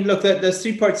 Yeah, I mean, look, the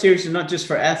 3-part series is not just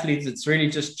for athletes. It's really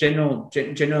just general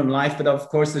in life. But of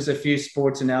course, there's a few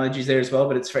sports analogies there as well.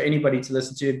 But it's for anybody to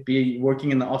listen to, be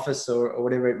working in the office or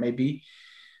whatever it may be.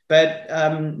 But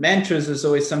mantras is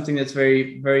always something that's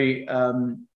very, very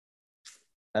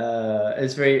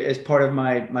as part of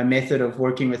my method of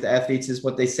working with athletes, is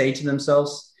what they say to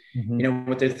themselves.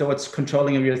 with their thoughts,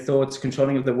 controlling of your thoughts,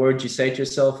 controlling of the words you say to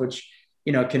yourself, which,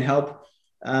 can help.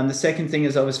 The second thing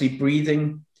is obviously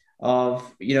breathing.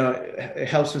 It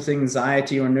helps with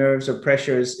anxiety or nerves or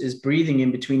pressures, is breathing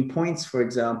in between points, for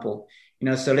example.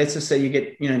 So let's just say you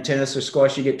get, in tennis or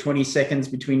squash, you get 20 seconds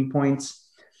between points.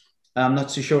 I'm not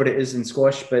too sure what it is in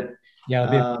squash, but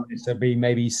it'll be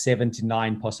maybe 7 to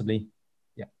 9 possibly.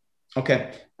 Yeah.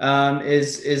 Okay.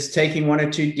 Is taking 1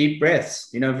 or 2 deep breaths,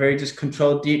 very just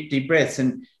controlled deep breaths.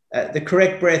 And the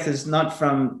correct breath is not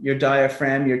from your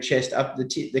diaphragm, your chest up.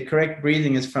 The correct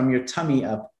breathing is from your tummy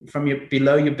up,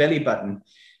 below your belly button.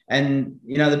 And,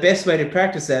 the best way to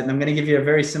practice that, and I'm going to give you a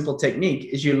very simple technique,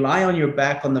 is you lie on your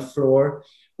back on the floor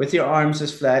with your arms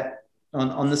as flat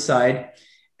on the side,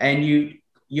 and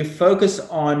you focus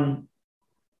on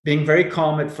being very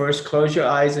calm at first. Close your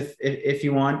eyes if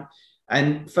you want,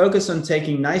 and focus on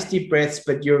taking nice deep breaths,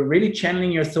 but you're really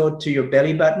channeling your thought to your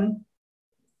belly button,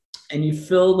 and you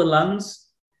fill the lungs,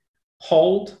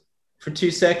 hold for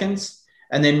 2 seconds,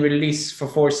 and then release for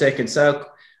 4 seconds. So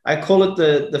I call it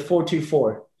the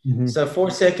 4-2-4. So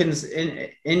 4 seconds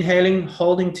inhaling,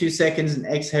 holding 2 seconds, and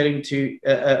exhaling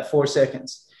 4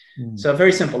 seconds. So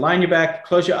very simple. Lie on your back,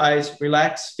 close your eyes,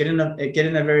 relax, get in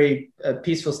a very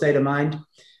peaceful state of mind,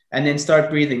 and then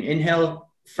start breathing. Inhale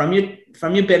from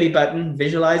your belly button,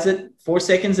 visualize it, 4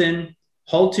 seconds in,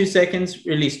 hold 2 seconds,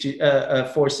 release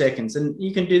 4 seconds. And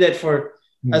you can do that for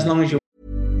as long as you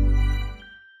want.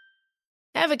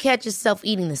 Ever catch yourself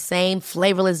eating the same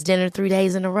flavorless dinner 3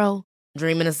 days in a row?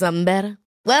 Dreaming of something better?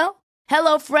 Well,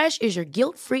 HelloFresh is your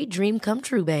guilt-free dream come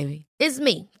true, baby. It's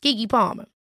me, Keke Palmer.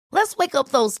 Let's wake up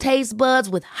those taste buds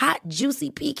with hot,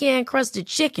 juicy pecan-crusted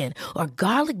chicken or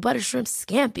garlic butter shrimp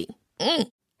scampi.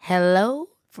 Hello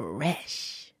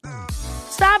Fresh.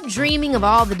 Stop dreaming of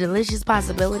all the delicious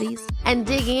possibilities and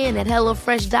dig in at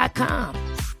HelloFresh.com.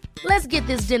 Let's get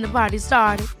this dinner party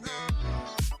started.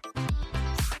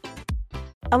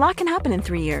 A lot can happen in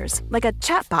 3 years, like a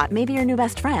chatbot may be your new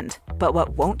best friend. But what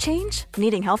won't change?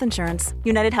 Needing health insurance.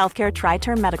 United Healthcare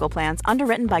Tri-Term Medical Plans,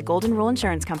 underwritten by Golden Rule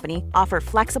Insurance Company, offer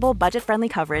flexible, budget-friendly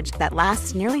coverage that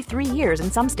lasts nearly 3 years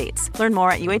in some states. Learn more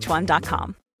at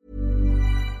uh1.com.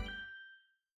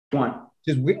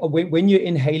 Just when you're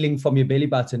inhaling from your belly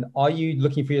button, are you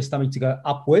looking for your stomach to go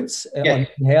upwards on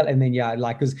inhale? And then,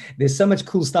 because there's so much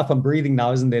cool stuff on breathing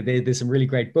now, isn't there? There's some really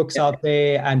great books out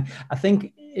there. And I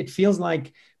think it feels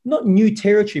like not new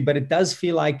territory, but it does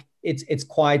feel like it's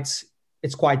quite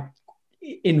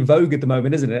in vogue at the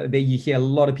moment, isn't it? You hear a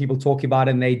lot of people talking about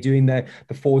it, and they're doing the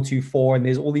 4-2-4, and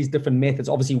there's all these different methods.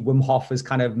 Obviously, Wim Hof has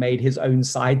kind of made his own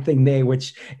side thing there,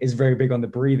 which is very big on the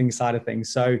breathing side of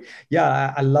things. So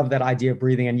I love that idea of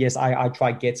breathing. And yes, I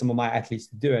try to get some of my athletes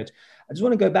to do it. I just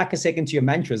want to go back a second to your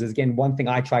mantras. As again, one thing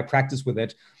I try practice with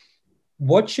it.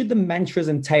 What should the mantras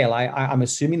entail? I'm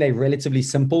assuming they're relatively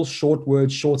simple, short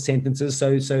words, short sentences,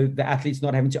 so the athlete's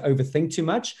not having to overthink too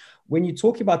much. When you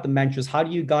talk about the mantras, how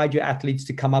do you guide your athletes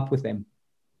to come up with them?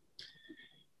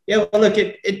 Yeah, well, look,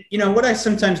 what I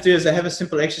sometimes do is I have a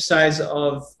simple exercise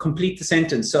of complete the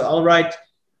sentence. So I'll write,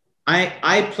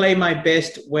 I play my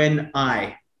best when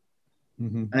I,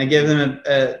 and I give them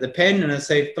the pen and I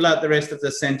say, fill out the rest of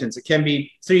the sentence. It can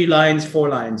be 3 lines, 4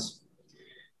 lines.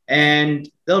 And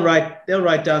they'll write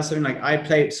down something like I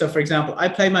play. So for example, I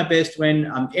play my best when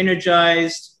I'm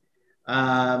energized,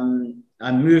 I'm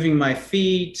moving my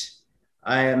feet,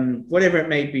 I am whatever it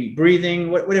may be, breathing,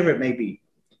 whatever it may be.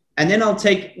 And then I'll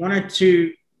take 1 or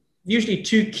 2, usually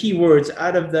 2 key words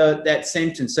out of that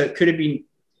sentence. So it could have been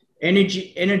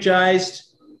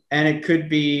energized, and it could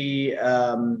be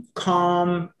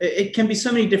calm. It can be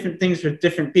so many different things for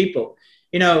different people.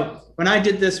 When I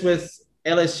did this with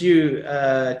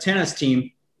LSU tennis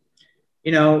team,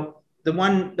 the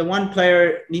one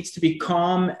player needs to be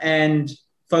calm and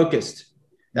focused.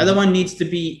 The other one needs to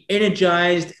be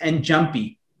energized and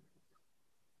jumpy.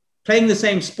 Playing the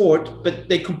same sport, but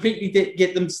they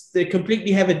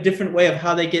completely have a different way of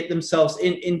how they get themselves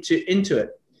into it.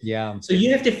 Yeah. So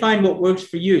you have to find what works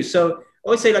for you. So I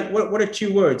always say, like, what are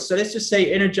 2 words? So let's just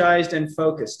say energized and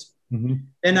focused.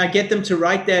 Then I get them to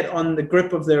write that on the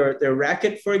grip of their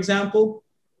racket, for example,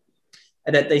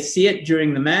 and that they see it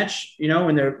during the match,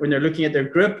 when they're looking at their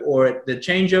grip or at the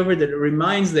changeover, that it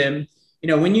reminds them,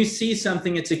 when you see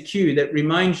something, it's a cue that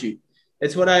reminds you.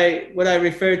 It's what I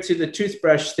refer to the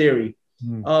toothbrush theory.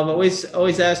 I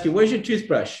always ask you, where's your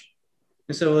toothbrush?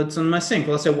 And so it's on my sink.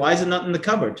 Well, I say, why is it not in the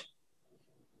cupboard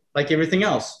like everything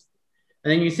else?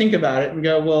 And then you think about it and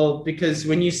go, well, because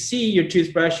when you see your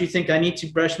toothbrush, you think I need to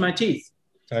brush my teeth.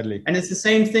 Totally. And it's the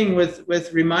same thing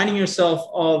with reminding yourself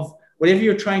of whatever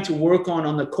you're trying to work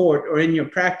on the court or in your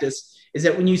practice. is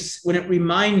that when it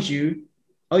reminds you,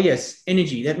 oh yes,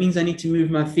 energy, that means I need to move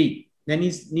my feet. That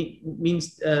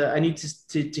means I need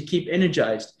to keep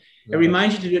energized. Right. It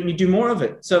reminds you to do more of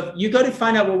it. So you got to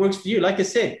find out what works for you. Like I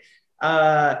said,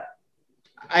 I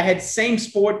had same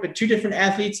sport, but two different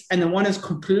athletes, and the one is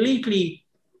completely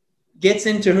gets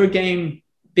into her game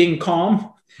being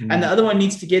calm, and the other one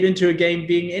needs to get into her game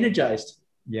being energized.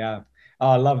 Yeah. Oh,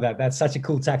 I love that. That's such a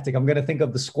cool tactic. I'm going to think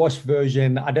of the squash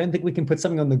version. I don't think we can put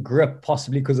something on the grip,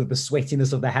 possibly because of the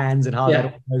sweatiness of the hands and how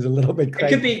that goes a little bit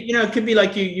crazy. It could be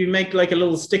like you make like a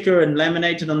little sticker and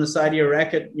laminate it on the side of your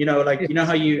racket. You know, like, you know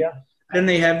how I don't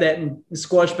know, you have that in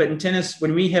squash, but in tennis,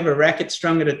 when we have a racket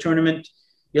strung at a tournament,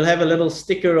 you'll have a little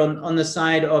sticker on the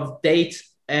side of date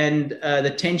and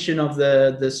the tension of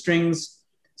the strings.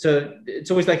 So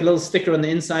it's always like a little sticker on the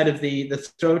inside of the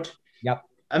throat. Yep.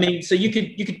 I mean, so you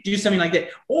could do something like that,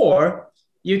 or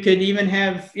you could even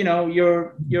have, you know,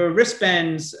 your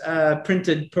wristbands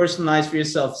printed, personalized for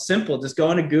yourself. Simple. Just go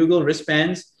on to Google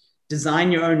wristbands,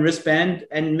 design your own wristband,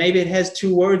 and maybe it has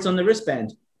 2 words on the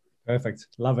wristband. Perfect.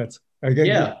 Love it. Okay.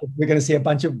 Yeah. We're going to see a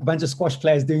bunch of squash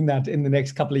players doing that in the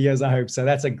next couple of years, I hope. So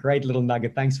that's a great little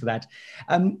nugget. Thanks for that.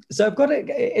 So I've got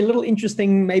a little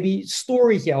interesting maybe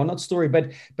story here, or not story,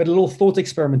 but a little thought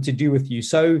experiment to do with you.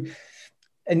 So,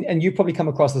 and you probably come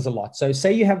across this a lot. So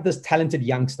say you have this talented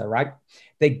youngster, right?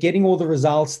 They're getting all the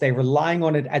results. They're relying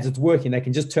on it as it's working. They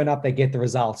can just turn up, they get the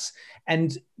results.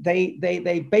 And they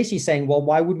basically saying, well,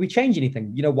 why would we change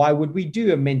anything? You know, why would we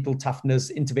do a mental toughness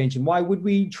intervention? Why would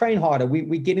we train harder?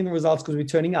 We're getting the results because we're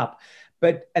turning up.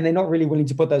 And they're not really willing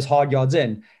to put those hard yards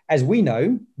in. As we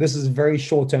know, this is very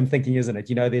short-term thinking, isn't it?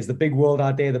 You know, there's the big world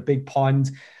out there, the big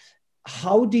pond.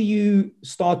 How do you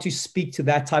start to speak to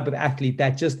that type of athlete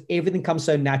that just everything comes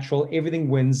so natural, everything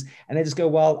wins, and they just go,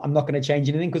 well, I'm not going to change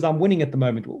anything because I'm winning at the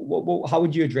moment? How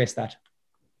would you address that?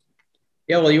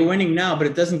 Yeah, well, you're winning now, but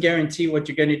it doesn't guarantee what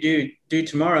you're going to do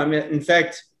tomorrow. I mean, in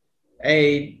fact,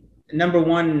 a number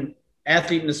one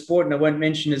athlete in the sport, and I won't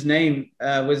mention his name,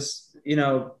 was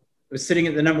sitting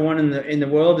at the number one in the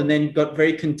world, and then got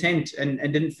very content and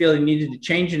didn't feel he needed to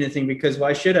change anything because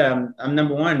why should I? I'm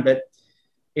number one. But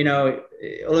you know,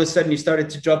 all of a sudden he started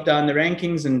to drop down the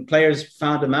rankings, and players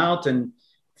found him out and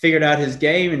figured out his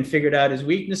game and figured out his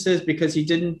weaknesses because he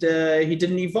didn't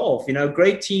evolve. You know,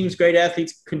 great teams, great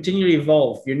athletes continually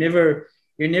evolve. You're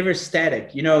never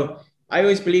static. You know, I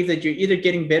always believe that you're either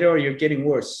getting better or you're getting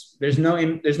worse. There's no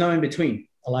in between.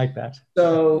 I like that.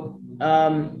 So,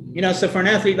 so for an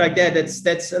athlete like that, it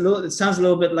sounds a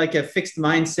little bit like a fixed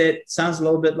mindset. It sounds a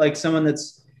little bit like someone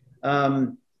that's,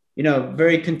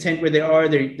 very content where they are.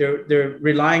 They're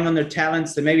relying on their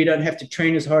talents. They maybe don't have to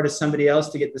train as hard as somebody else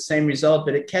to get the same result,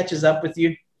 but it catches up with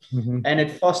you, and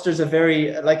it fosters a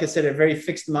very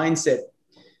fixed mindset.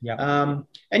 Yeah.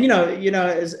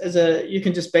 You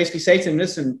can just basically say to them,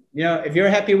 listen, you know, if you're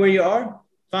happy where you are,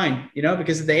 fine, you know,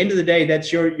 because at the end of the day,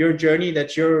 that's your journey.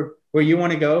 That's where you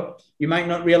want to go. You might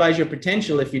not realize your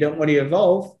potential if you don't want to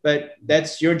evolve, but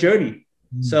that's your journey.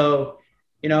 So,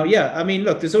 I mean,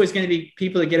 look, there's always going to be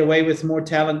people that get away with more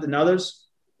talent than others.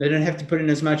 They don't have to put in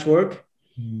as much work,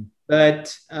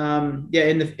 but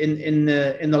in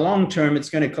the long term,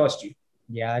 it's going to cost you.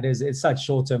 Yeah, it is. It's such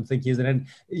short-term thinking, isn't it? And,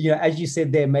 as you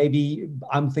said there, maybe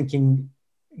I'm thinking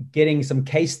getting some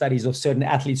case studies of certain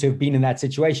athletes who have been in that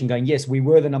situation going, yes, we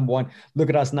were the number one. Look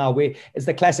at us now. It's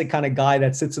the classic kind of guy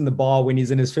that sits in the bar when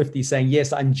he's in his 50s saying,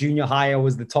 yes, I'm junior high. I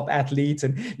was the top athlete.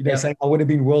 And, saying I would have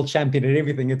been world champion and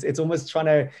everything. It's almost trying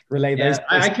to relay those.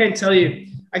 I can't tell you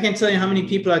how many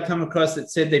people I come across that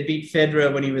said they beat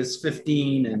Federer when he was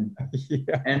 15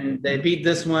 and they beat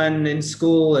this one in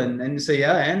school and say,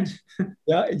 yeah,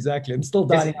 exactly. And still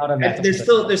dining out on that. They're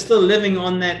still living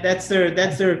on that. That's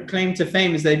their claim to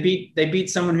fame is they beat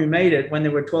someone who made it when they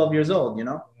were 12 years old, you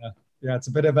know? Yeah. It's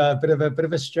a bit of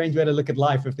a strange way to look at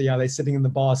life if they're sitting in the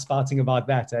bar spouting about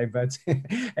that. But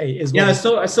hey, I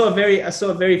saw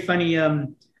a very funny, I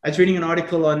was reading an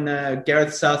article on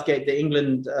Gareth Southgate, the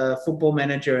England football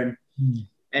manager,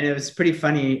 and it was pretty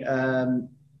funny.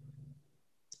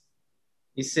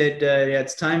 He said,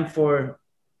 it's time for,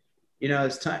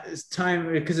 it's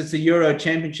time because it's the Euro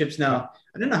Championships now.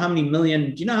 I don't know how many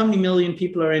million. Do you know how many million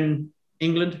people are in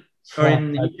England or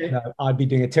in the UK? No, I'd be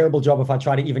doing a terrible job if I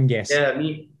try to even guess. Yeah,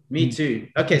 me too.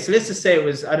 Okay, so let's just say it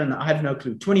was, I don't know, I have no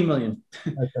clue, 20 million.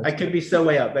 Okay. I could be so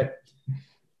way out, but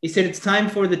he said it's time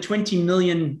for the 20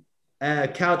 million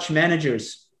couch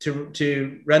managers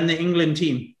to run the England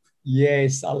team.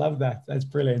 Yes, I love that. That's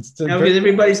brilliant.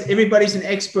 Because everybody's an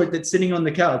expert that's sitting on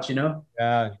the couch,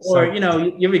 Yeah. Or,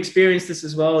 you've experienced this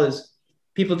as well as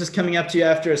people just coming up to you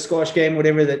after a squash game,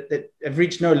 whatever, that have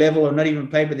reached no level or not even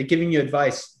played, but they're giving you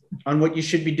advice. on what you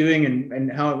should be doing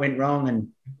and how it went wrong. And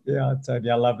yeah,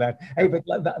 totally. I love that. Hey, but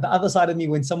like the other side of me,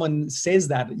 when someone says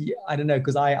that, I don't know,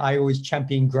 because I always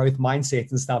champion growth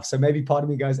mindset and stuff. So maybe part of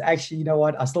me goes, actually, you know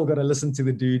what? I still got to listen to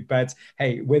the dude. But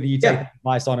hey, whether you take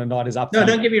advice on or not is up to you.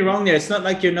 No, don't get me wrong there. It's not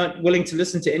like you're not willing to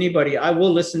listen to anybody. I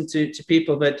will listen to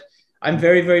people, but I'm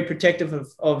very, very protective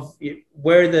of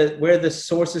where the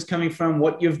source is coming from,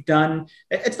 what you've done.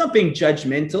 It's not being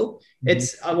judgmental.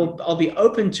 Mm-hmm. I'll be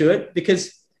open to it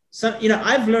because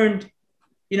I've learned,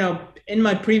 in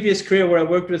my previous career where I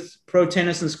worked with pro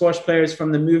tennis and squash players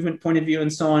from the movement point of view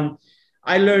and so on,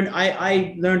 I learned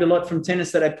a lot from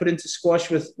tennis that I put into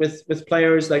squash with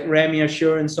players like Rami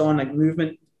Ashur and so on, like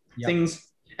movement things,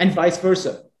 and vice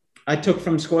versa. I took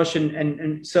from squash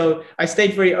and so I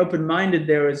stayed very open-minded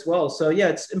there as well. So yeah,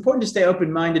 it's important to stay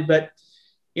open-minded, but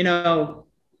I'm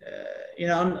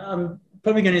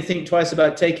probably going to think twice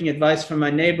about taking advice from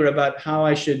my neighbor about how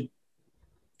I should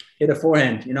hit a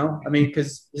forehand,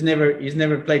 because he's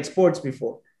never played sports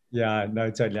before. Yeah, no,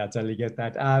 totally. I totally get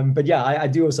that. But yeah, I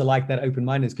do also like that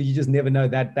open-mindedness because you just never know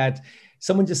that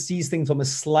someone just sees things from a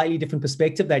slightly different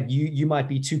perspective, that you might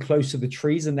be too close to the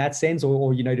trees in that sense,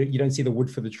 or you don't see the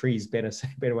wood for the trees, better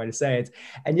way to say it.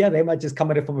 And yeah, they might just come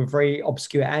at it from a very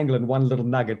obscure angle and one little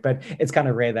nugget, but it's kind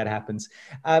of rare that happens.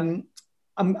 I'm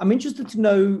interested to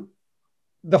know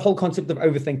the whole concept of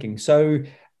overthinking. So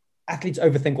athletes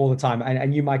overthink all the time,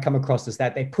 and you might come across this,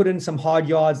 that they put in some hard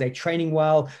yards, they're training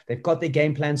well, they've got their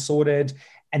game plan sorted,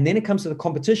 and then it comes to the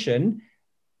competition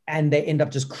and they end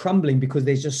up just crumbling because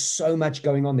there's just so much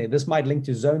going on there. This might link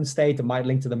to zone state, it might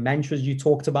link to the mantras you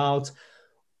talked about.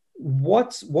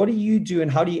 What do you do, and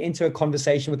how do you enter a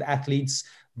conversation with athletes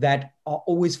that are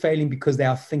always failing because they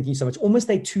are thinking so much? Almost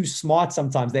they're too smart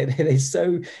sometimes. They're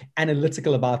so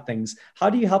analytical about things. How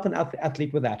do you help an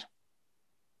athlete with that?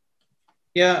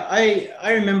 Yeah,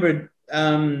 I remember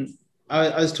I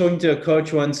was talking to a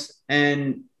coach once,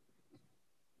 and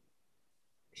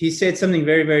he said something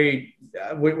very, very,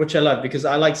 which I love because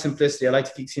I like simplicity. I like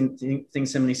to keep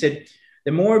things simple. He said,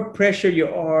 the more pressure you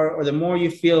are, or the more you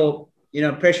feel,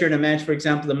 pressure in a match, for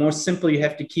example, the more simple you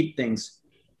have to keep things.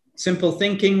 Simple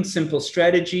thinking, simple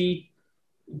strategy,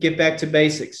 get back to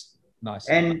basics. Nice.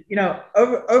 And,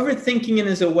 overthinking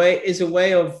is a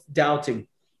way of doubting.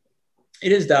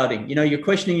 It is doubting. You're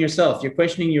questioning yourself. You're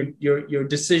questioning your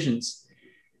decisions.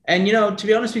 And, to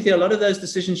be honest with you, a lot of those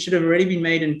decisions should have already been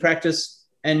made in practice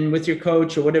and with your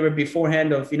coach or whatever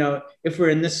beforehand of, if we're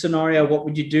in this scenario, what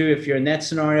would you do? If you're in that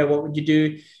scenario, what would you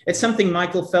do? It's something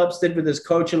Michael Phelps did with his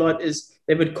coach a lot, is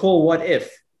they would call what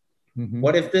if. Mm-hmm.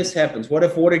 What if this happens? What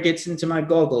if water gets into my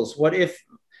goggles? What if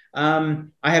I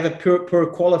have a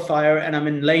poor qualifier and I'm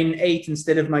in lane 8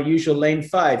 instead of my usual lane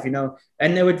 5,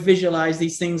 and they would visualize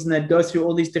these things and they'd go through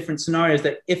all these different scenarios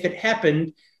that if it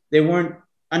happened, they weren't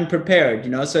unprepared,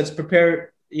 so it's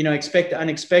prepare, expect the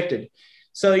unexpected.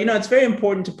 So, it's very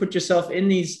important to put yourself in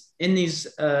these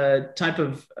type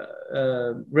of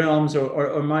realms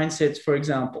or mindsets, for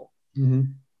example. Mm-hmm.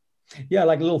 Yeah,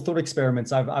 like little thought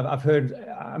experiments. I've heard,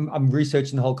 I'm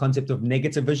researching the whole concept of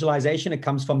negative visualization. It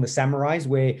comes from the samurais,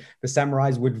 where the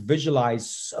samurais would visualize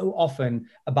so often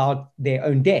about their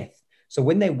own death. So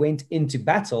when they went into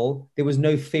battle, there was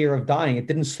no fear of dying. It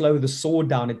didn't slow the sword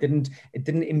down. It didn't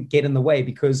get in the way,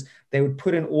 because they would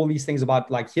put in all these things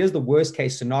about, like, here's the worst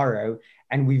case scenario,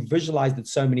 and we visualized it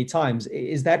so many times.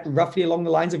 Is that roughly along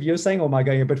the lines of you're saying, or am I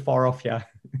going a bit far off here?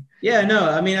 Yeah, no,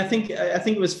 I mean, I think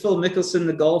it was Phil Mickelson,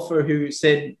 the golfer, who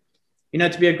said,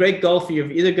 to be a great golfer,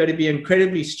 you've either got to be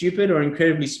incredibly stupid or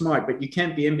incredibly smart, but you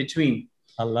can't be in between.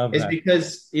 I love that. It's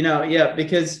because,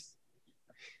 because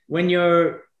when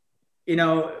you're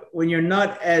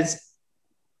not as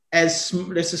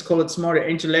let's just call it smart or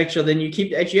intellectual, then you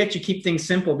have to keep things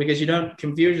simple, because you don't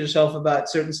confuse yourself about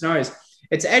certain scenarios.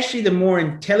 It's actually the more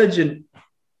intelligent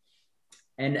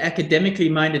and academically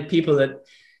minded people that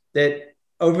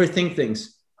overthink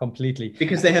things completely,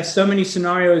 because they have so many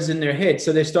scenarios in their head.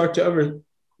 So they start to overthink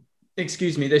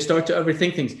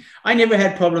things. I never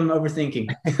had problem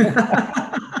overthinking.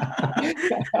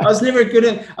 I was never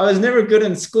good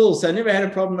in school, so I never had a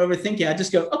problem overthinking. I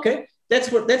just go, okay, that's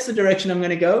the direction I'm going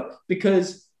to go,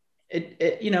 because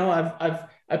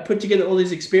I've put together all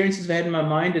these experiences I had in my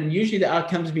mind, and usually the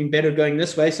outcomes have been better going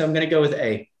this way, so I'm going to go with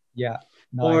A. Yeah.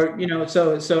 Nice.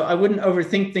 Or, so I wouldn't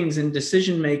overthink things in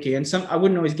decision making, and I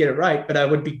wouldn't always get it right, but I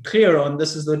would be clear on,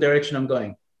 this is the direction I'm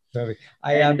going. Perfect.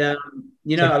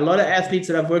 A lot of athletes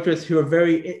that I've worked with who are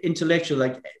very intellectual,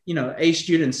 like, A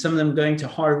students, some of them going to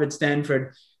Harvard,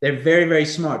 Stanford, they're very, very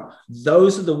smart.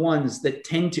 Those are the ones that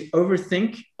tend to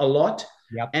overthink a lot.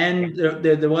 Yep. And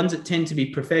they're the ones that tend to be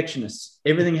perfectionists.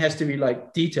 Everything has to be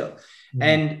like detailed.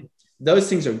 And those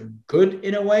things are good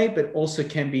in a way, but also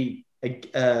can be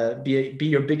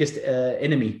your biggest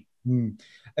enemy.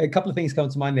 A couple of things come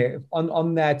to mind there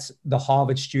on that, the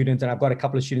Harvard student, and I've got a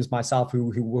couple of students myself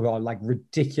who are like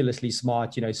ridiculously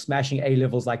smart, smashing A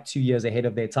levels like 2 years ahead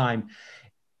of their time.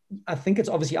 I think it's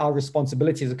obviously our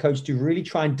responsibility as a coach to really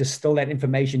try and distill that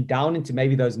information down into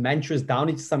maybe those mantras, down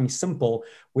into something simple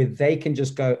where they can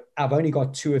just go, I've only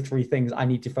got 2 or 3 things I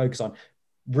need to focus on.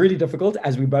 Really difficult,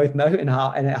 as we both know, and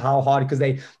how hard, because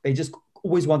they just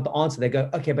always want the answer. They go,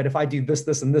 okay, but if I do this,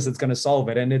 this, and this, it's going to solve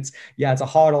it. And it's a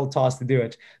hard old task to do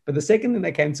it. But the second thing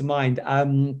that came to mind,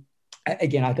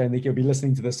 again, I don't think you'll be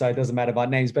listening to this, so it doesn't matter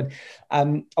about names, but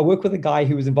I work with a guy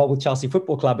who was involved with Chelsea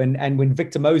Football Club. And when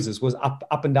Victor Moses was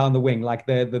up and down the wing, like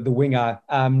the winger,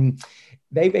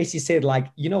 they basically said, like,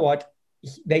 you know what?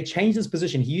 They changed his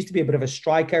position. He used to be a bit of a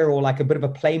striker or like a bit of a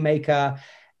playmaker.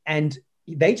 And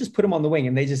they just put him on the wing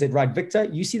and they just said, right, Victor,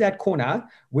 you see that corner?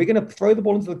 We're going to throw the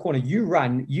ball into the corner. You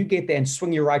run, you get there and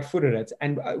swing your right foot at it.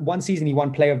 And one season he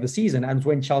won Player of the Season. And it was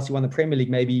when Chelsea won the Premier League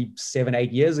maybe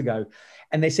 7-8 years ago.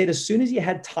 And they said as soon as he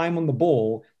had time on the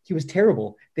ball, he was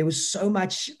terrible. There was so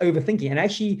much overthinking. And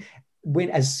actually,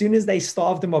 as soon as they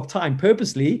starved him of time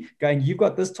purposely, going, you've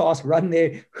got this task, run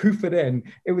there, hoof it in.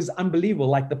 It was unbelievable.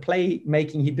 Like the play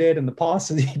making he did and the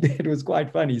passes he did was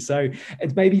quite funny. So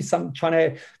it's maybe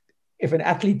if an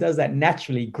athlete does that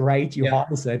naturally, great, you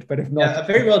harness it. But if not, a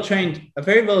very well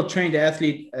trained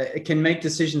athlete can make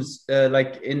decisions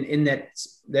like in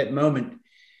that moment.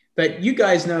 But you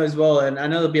guys know as well, and I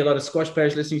know there'll be a lot of squash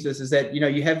players listening to this, is that,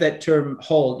 you have that term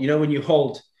hold, when you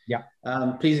hold. Yeah.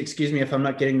 Please excuse me if I'm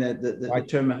not getting the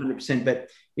term 100%, but,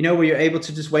 where you're able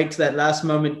to just wait to that last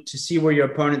moment to see where your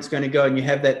opponent's going to go, and you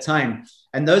have that time.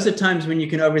 And those are times when you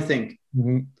can overthink,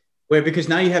 because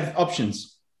now you have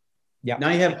options. Yeah. Now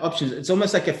you have options. It's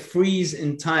almost like a freeze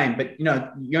in time, but,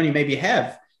 you only maybe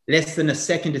have less than a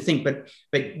second to think, but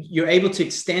you're able to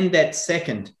extend that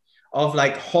second of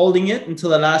like holding it until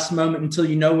the last moment, until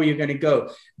you know where you're going to go.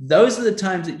 Those are the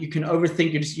times that you can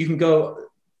overthink. You can go,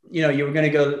 you were going to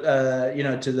go,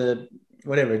 to the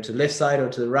left side or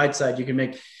to the right side. You can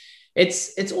make,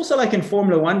 it's also like in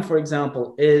Formula One, for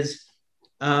example, is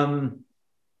that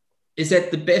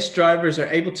the best drivers are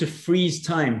able to freeze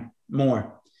time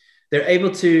more. They're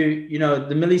able to,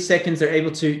 the milliseconds, they're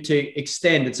able to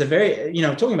extend. It's a very,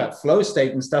 talking about flow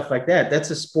state and stuff like that. That's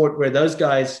a sport where those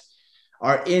guys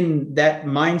are in that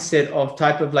mindset of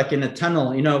type of like in a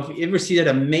tunnel. If you ever see that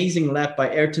amazing lap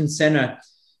by Ayrton Senna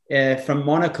from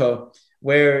Monaco,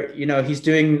 where, he's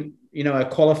doing, a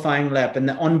qualifying lap, and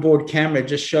the onboard camera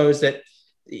just shows that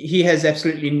he has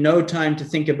absolutely no time to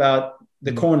think about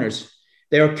the corners.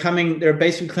 They're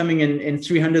basically coming in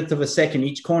 300th of a second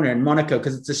each corner in Monaco,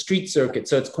 because it's a street circuit.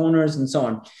 So it's corners and so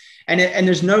on. And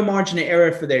there's no margin of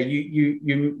error for there.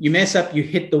 You mess up, you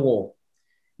hit the wall.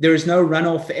 There is no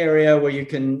runoff area where you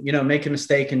can, make a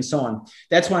mistake and so on.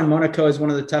 That's why Monaco is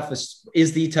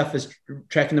the toughest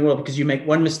track in the world, because you make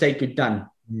one mistake, you're done.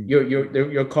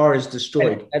 Your car is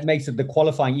destroyed. That makes it the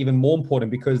qualifying even more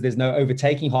important, because there's no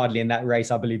overtaking hardly in that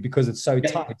race, I believe, because it's so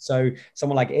tight. So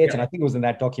someone like Ayrton, I think it was in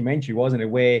that documentary, wasn't it,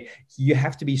 where you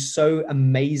have to be so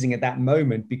amazing at that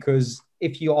moment, because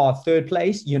if you are third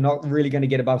place, you're not really going to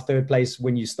get above third place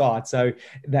when you start. So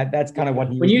that's kind of what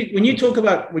when you talk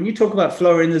about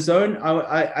flow in the zone,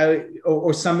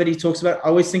 or somebody talks about, I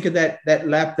always think of that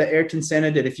lap that Ayrton Senna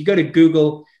did. If you go to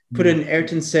Google, put in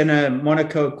Ayrton Senna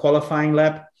Monaco qualifying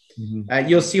lap,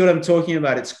 you'll see what I'm talking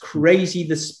about. It's crazy,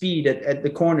 the speed at the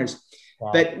corners.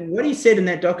 Wow. But what he said in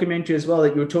that documentary as well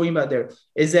that you were talking about there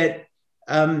is that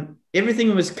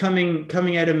everything was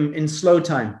coming at him in slow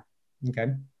time.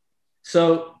 Okay.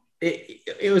 So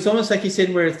it was almost like he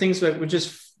said, where things were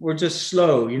just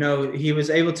slow. He was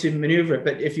able to maneuver it.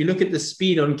 But if you look at the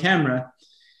speed on camera,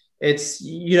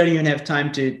 you don't even have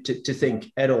time to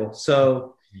think at all.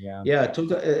 So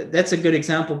that's a good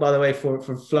example, by the way, for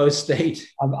flow state.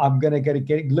 I'm gonna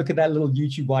look at that little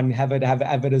YouTube one, have it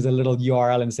as a little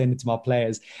URL and send it to my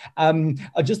players.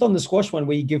 Just on the squash one,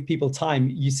 where you give people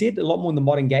time, you see it a lot more in the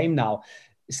modern game now.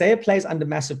 Say a player's under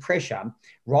massive pressure,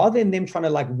 rather than them trying to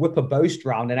like whip a boast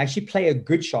round and actually play a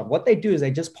good shot, what they do is they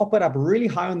just pop it up really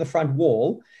high on the front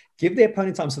wall, give their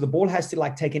opponent time. So the ball has to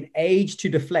like take an age to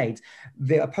deflate.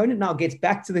 The opponent now gets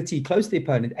back to the tee, close to the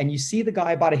opponent, and you see the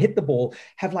guy about to hit the ball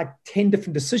have like 10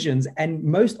 different decisions, and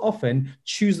most often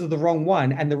chooses the wrong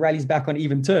one, and the rally's back on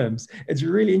even terms. It's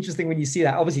really interesting when you see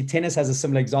that. Obviously, tennis has a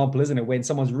similar example, isn't it? When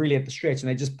someone's really at the stretch and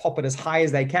they just pop it as high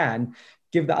as they can,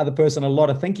 give the other person a lot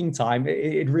of thinking time.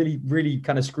 It really, really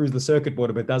kind of screws the circuit board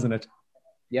a bit, doesn't it?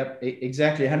 Yep,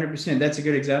 exactly. 100%. That's a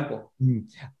good example.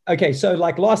 Okay, so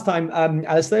like last time,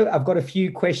 Alistair, I've got a few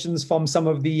questions from some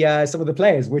of the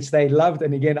players, which they loved,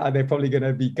 and again, they're probably going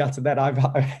to be gutted that I'm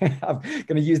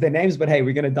going to use their names, but hey,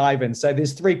 we're going to dive in. So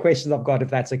there's three questions I've got, if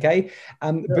that's okay.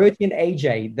 Sure. Bertie and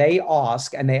AJ, they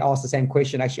ask the same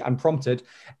question, actually unprompted.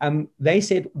 They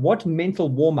said, "What mental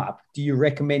warm up do you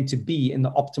recommend to be in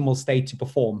the optimal state to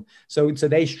perform?" So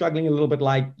they're struggling a little bit,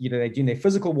 like they're doing their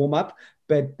physical warm up,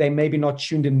 but they maybe not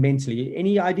tuned in mentally.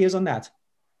 Any ideas on that?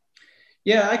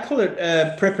 Yeah, I call it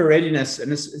prepper readiness,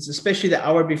 and it's especially the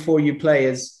hour before you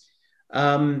play.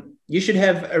 You should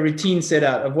have a routine set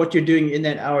out of what you're doing in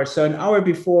that hour. So an hour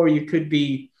before, you could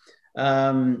be,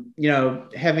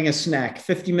 having a snack.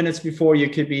 50 minutes before, you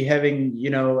could be having,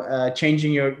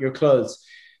 changing your clothes.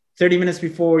 30 minutes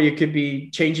before, you could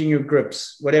be changing your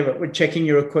grips, whatever, checking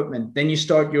your equipment. Then you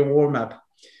start your warm up.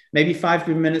 Maybe 5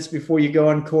 minutes before you go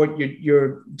on court,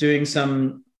 you're doing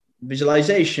some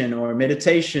visualization or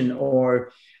meditation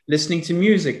or listening to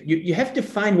music. You have to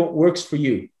find what works for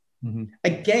you. Mm-hmm.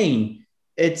 Again,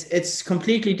 it's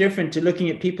completely different to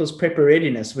looking at people's prepper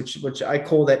readiness, which I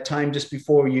call that time just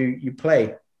before you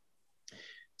play.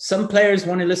 Some players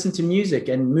want to listen to music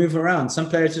and move around. Some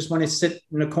players just want to sit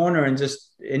in a corner and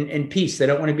just in peace. They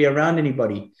don't want to be around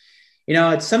anybody.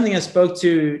 It's something I spoke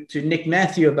to Nick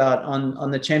Matthew about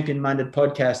on the Champion Minded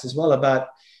podcast as well, about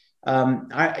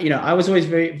I was always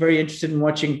very, very interested in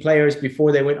watching players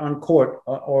before they went on court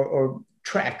or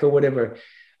track or whatever.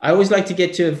 I always like to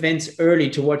get to events early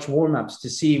to watch warm-ups to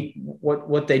see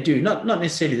what they do. Not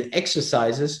necessarily the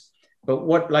exercises, but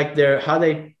how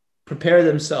they prepare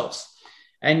themselves.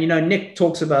 And, Nick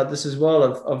talks about this as well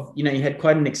of he had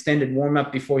quite an extended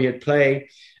warm-up before he'd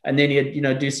play. And then he'd,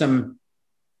 do some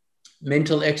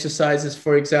mental exercises,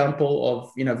 for example,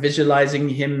 of visualizing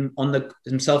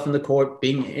himself in the court,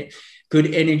 being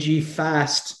good energy,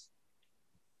 fast,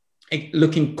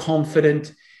 looking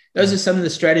confident. Those are some of the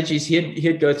strategies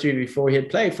he'd go through before he'd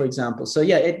play, for example. So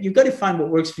yeah, you've got to find what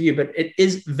works for you, but it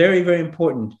is very, very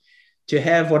important to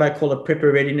have what I call a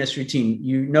prepper readiness routine.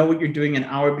 You know what you're doing an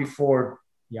hour before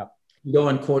you go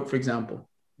on court, for example.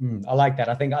 I like that.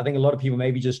 I think a lot of people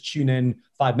maybe just tune in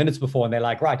 5 minutes before and they're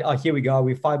like, right, here we go.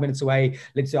 We're 5 minutes away.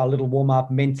 Let's do our little warm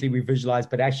up. Mentally, we visualize.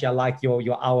 But actually, I like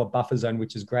your hour buffer zone,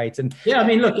 which is great. And yeah, I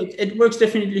mean, look, it works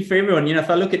differently for everyone.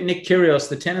 If I look at Nick Kyrgios,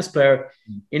 the tennis player,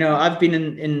 I've been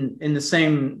in the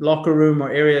same locker room or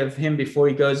area of him before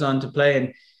he goes on to play.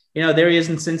 And, there he is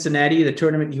in Cincinnati, the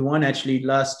tournament he won actually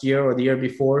last year or the year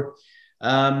before.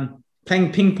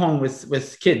 Playing ping pong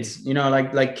with kids,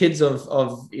 like kids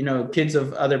of kids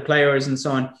of other players and so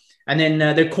on. And then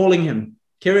they're calling him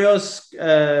Kyrgios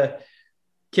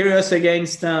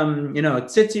against,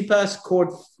 Tsitsipas,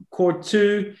 court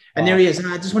 2. And there he is.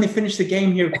 I just want to finish the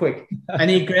game here quick.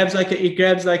 And he grabs like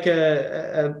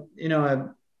a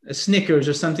Snickers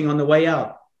or something on the way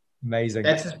out. Amazing.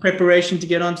 That's his preparation to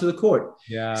get onto the court.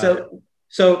 Yeah.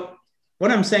 So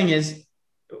what I'm saying is,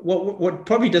 what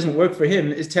probably doesn't work for him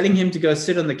is telling him to go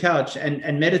sit on the couch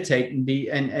and meditate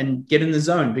and get in the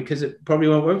zone, because it probably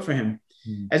won't work for him.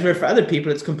 As where for other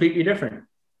people, it's completely different.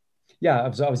 Yeah,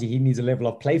 obviously he needs a level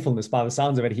of playfulness by the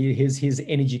sounds of it. His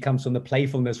energy comes from the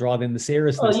playfulness rather than the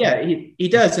seriousness. Oh yeah, he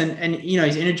does. And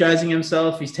he's energizing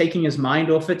himself. He's taking his mind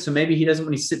off it. So maybe he doesn't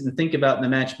want to sit and think about the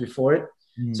match before it.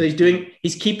 So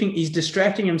he's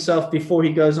distracting himself before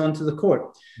he goes onto the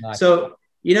court. Nice. So,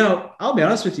 I'll be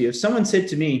honest with you. If someone said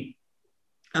to me,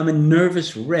 I'm a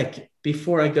nervous wreck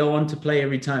before I go on to play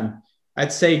every time,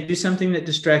 I'd say, do something that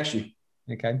distracts you.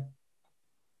 Okay.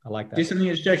 I like that. Do something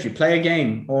that distracts you. Play a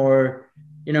game or,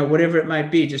 whatever it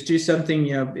might be. Just do something,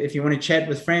 if you want to chat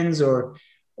with friends or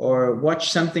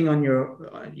watch something on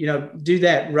your, do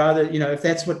that rather, if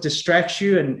that's what distracts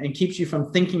you and keeps you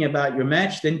from thinking about your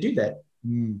match, then do that.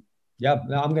 Yeah,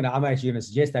 I'm actually going to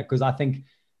suggest that, because I think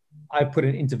I put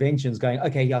in interventions going,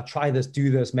 okay, yeah, try this, do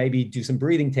this, maybe do some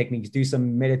breathing techniques, do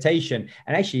some meditation.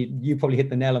 And actually, you probably hit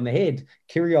the nail on the head.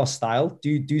 Kyrgios style,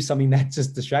 do something that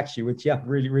just distracts you, which, yeah,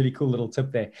 really, really cool little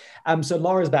tip there. So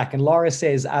Laura's back, and Laura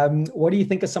says, what do you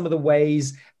think are some of the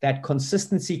ways that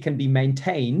consistency can be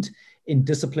maintained in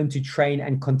discipline to train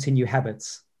and continue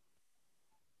habits?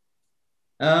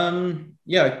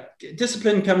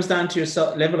 Discipline comes down to your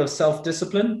level of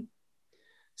self-discipline.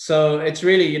 So it's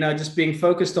really, just being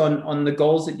focused on the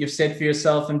goals that you've set for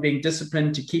yourself and being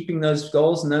disciplined to keeping those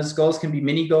goals. And those goals can be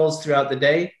mini goals throughout the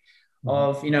day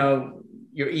of, your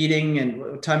eating and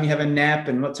what time you have a nap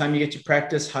and what time you get to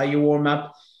practice, how you warm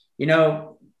up.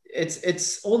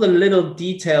 It's all the little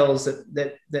details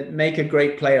that make a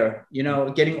great player,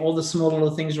 getting all the small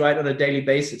little things right on a daily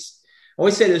basis. I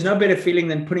always say there's no better feeling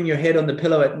than putting your head on the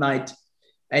pillow at night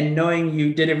and knowing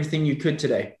you did everything you could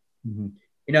today. Mm-hmm.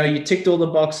 you ticked all the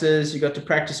boxes, you got to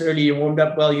practice early, you warmed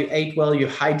up well, you ate well, you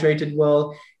hydrated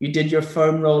well, you did your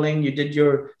foam rolling, you did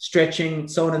your stretching,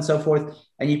 so on and so forth.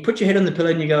 And you put your head on the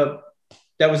pillow and you go,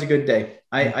 that was a good day.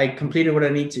 I completed what I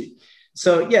need to.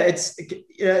 So yeah,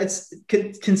 it's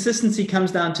consistency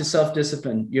comes down to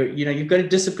self-discipline. You've got to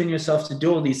discipline yourself to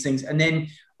do all these things. And then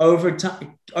over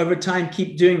time,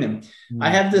 keep doing them. I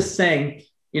have this saying,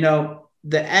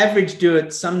 the average do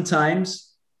it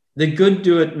sometimes, the good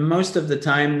do it most of the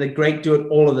time, the great do it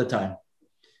all of the time.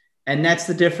 And that's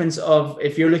the difference of,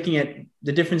 if you're looking at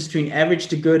the difference between average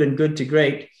to good and good to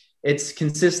great, it's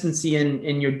consistency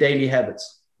in your daily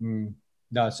habits.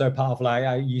 No, so powerful.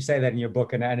 You say that in your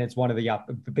book, and it's one of the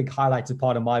big highlights of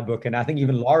part of my book. And I think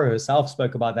even Laura herself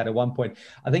spoke about that at one point.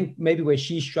 I think maybe where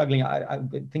she's struggling, I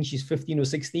think she's 15 or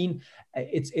 16.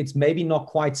 It's maybe not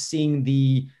quite seeing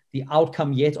the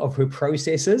outcome yet of her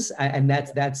processes. And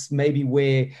that's maybe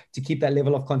where to keep that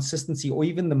level of consistency or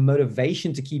even the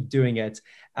motivation to keep doing it.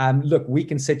 Look, we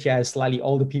can sit here as slightly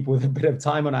older people with a bit of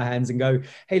time on our hands and go,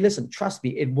 hey, listen, trust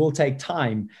me, it will take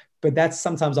time. But that's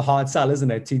sometimes a hard sell,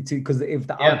 isn't it? Because if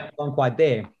the outcomes aren't quite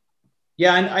there.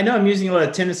 Yeah, I know I'm using a lot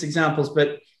of tennis examples,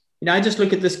 but I just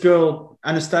look at this girl,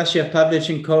 Anastasia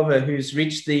Pavlyuchenkova, who's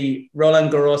reached the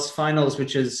Roland Garros finals,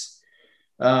 which is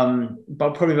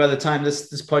but probably by the time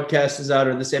this podcast is out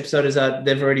or this episode is out,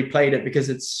 they've already played it because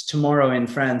it's tomorrow in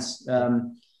France.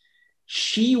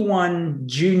 She won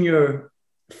junior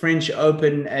French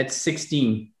Open at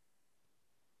 16.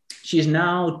 She's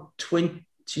now 20.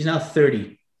 She's now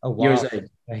 30 years old.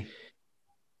 Okay.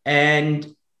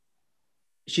 And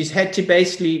she's had to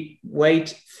basically wait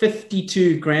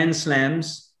 52 Grand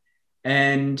Slams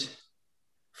and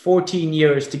 14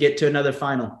 years to get to another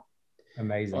final.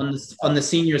 Amazing. On the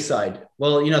senior side.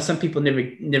 Well, some people never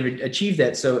achieve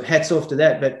that. So hats off to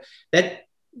that. But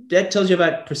that tells you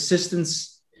about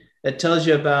persistence. That tells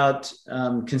you about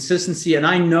consistency. And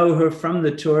I know her from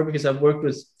the tour because I've worked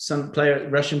with some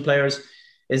Russian players,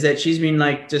 is that she's been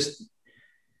like just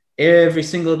every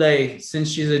single day since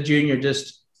she's a junior,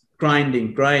 just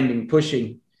grinding,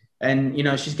 pushing. And,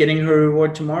 she's getting her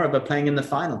reward tomorrow by playing in the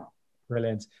final.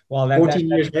 Brilliant. Well, 14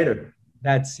 years later.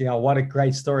 That's, what a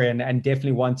great story, and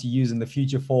definitely one to use in the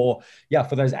future for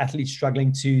those athletes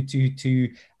struggling to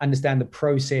understand the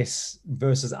process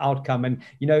versus outcome. And,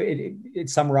 it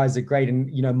summarizes it great,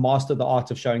 and, master the art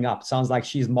of showing up. Sounds like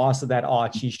she's mastered that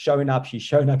art. She's shown up,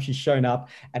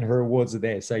 and her rewards are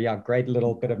there. So great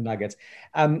little bit of nuggets.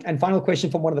 And final question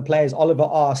from one of the players, Oliver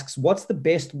asks, what's the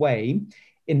best way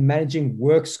in managing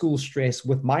work school stress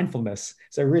with mindfulness?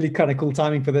 So really kind of cool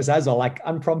timing for this as well, like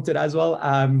unprompted as well.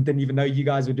 Didn't even know you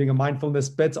guys were doing a mindfulness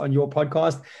bit on your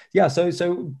podcast.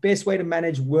 So best way to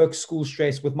manage work school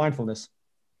stress with mindfulness.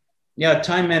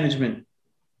 Time management.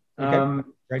 Okay.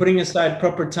 Putting aside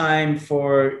proper time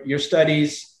for your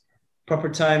studies, proper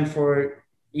time for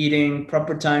eating,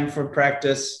 proper time for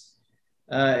practice,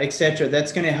 etc.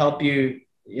 That's going to help you,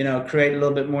 create a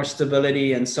little bit more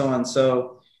stability and so on.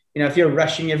 So if you're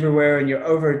rushing everywhere and you're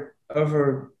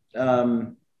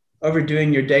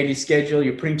overdoing your daily schedule,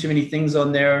 you're putting too many things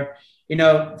on there.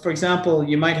 For example,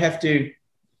 you might have to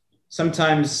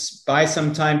sometimes buy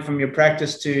some time from your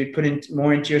practice to put in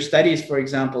more into your studies, for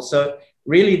example. So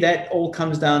really that all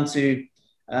comes down to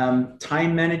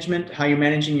time management, how you're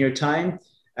managing your time,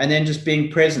 and then just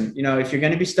being present. If you're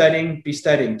going to be studying, be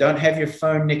studying. Don't have your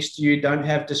phone next to you. Don't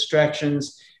have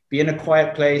distractions. Be in a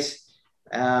quiet place.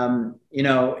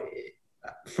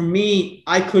 For me,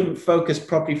 I couldn't focus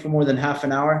properly for more than half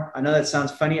an hour. I know that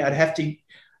sounds funny. I'd have to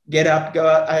get up, go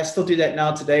out. I still do that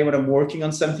now today when I'm working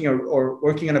on something or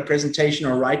working on a presentation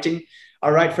or writing.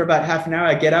 I'll write for about half an hour.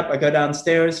 I get up, I go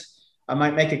downstairs. I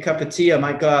might make a cup of tea. I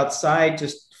might go outside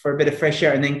just for a bit of fresh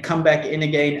air and then come back in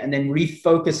again and then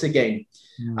refocus again.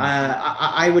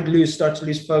 I would start to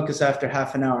lose focus after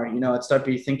half an hour. I'd start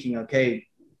be thinking, okay,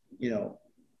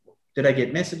 did I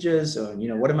get messages or,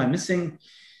 what am I missing?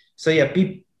 So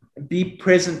be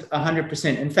present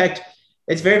 100%. In fact,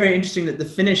 it's very, very interesting that the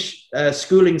Finnish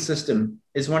schooling system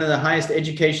is one of the highest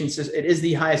education systems. It is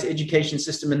the highest education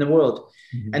system in the world.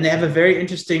 Mm-hmm. And they have a very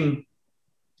interesting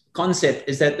concept,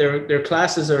 is that their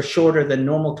classes are shorter than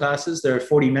normal classes. They're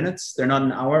 40 minutes. They're not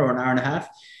an hour or an hour and a half.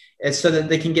 It's so that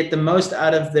they can get the most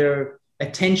out of their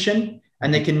attention,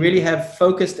 and they can really have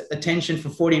focused attention for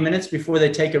 40 minutes before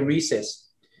they take a recess.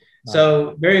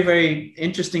 So very, very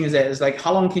interesting is that. It's like,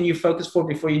 how long can you focus for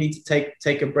before you need to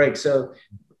take a break? So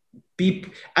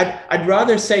I'd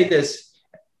rather say this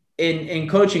in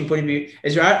coaching point of view,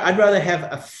 is I'd rather have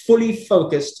a fully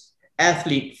focused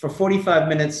athlete for 45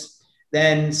 minutes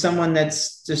than someone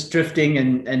that's just drifting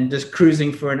and just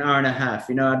cruising for an hour and a half.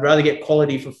 I'd rather get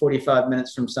quality for 45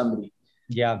 minutes from somebody.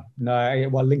 Yeah, no,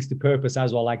 well, links to purpose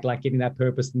as well, like getting that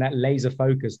purpose and that laser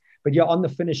focus. But yeah, on the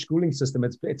Finnish schooling system,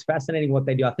 it's fascinating what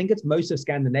they do. I think it's most of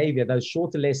Scandinavia, those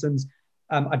shorter lessons.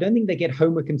 I don't think they get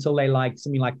homework until they like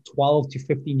something like 12 to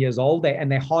 15 years old.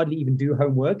 They hardly even do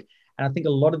homework. And I think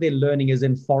a lot of their learning is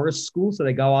in forest school. So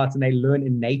they go out and they learn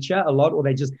in nature a lot, or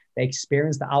they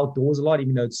experience the outdoors a lot,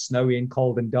 even though it's snowy and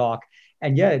cold and dark.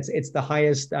 And yeah, it's the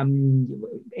highest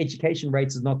education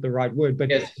rates is not the right word, but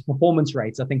yes. Performance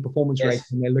rates. I think performance yes.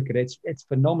 rates, when they look at it, it's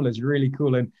phenomenal. It's really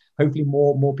cool. And hopefully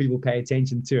more people pay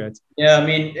attention to it. Yeah. I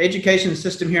mean, education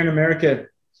system here in America,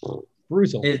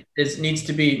 brutal. It needs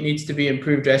to be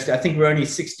improved drastically. I think we're only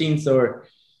 16th or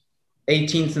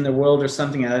 18th in the world or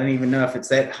something. I don't even know if it's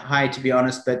that high, to be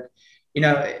honest, but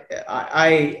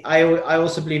I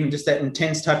also believe in just that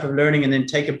intense type of learning and then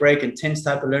take a break, intense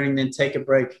type of learning, then take a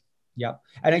break. Yeah.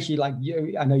 And actually, like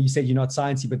I know you said you're not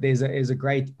sciencey, but there's a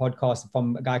great podcast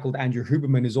from a guy called Andrew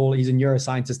Huberman, he's a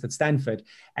neuroscientist at Stanford.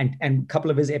 And a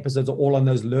couple of his episodes are all on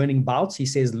those learning bouts. He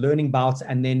says learning bouts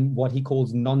and then what he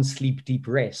calls non-sleep deep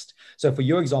rest. So for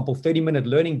your example, 30-minute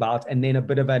learning bout and then a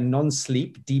bit of a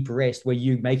non-sleep deep rest where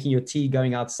you're making your tea,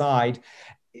 going outside.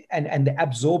 And the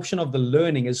absorption of the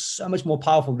learning is so much more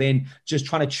powerful than just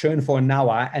trying to churn for an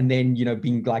hour and then,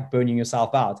 being like burning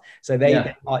yourself out. So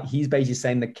he's basically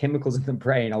saying the chemicals in the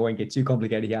brain, I won't get too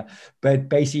complicated here, but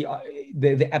basically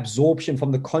the absorption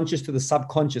from the conscious to the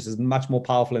subconscious is much more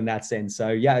powerful in that sense. So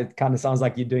yeah, it kind of sounds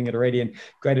like you're doing it already, and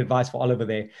great advice for Oliver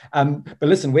there. But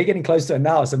listen, we're getting close to it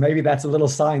now. So maybe that's a little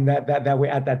sign that we're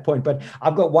at that point, but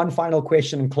I've got one final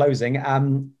question in closing.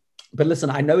 But listen,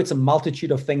 I know it's a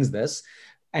multitude of things,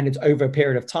 and it's over a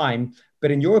period of time. But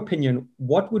in your opinion,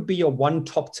 what would be your one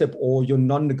top tip or your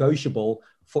non-negotiable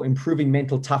for improving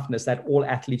mental toughness that all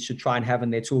athletes should try and have in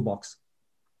their toolbox?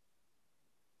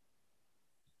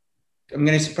 I'm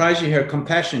going to surprise you here.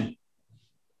 Compassion.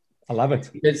 I love it.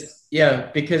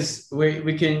 Because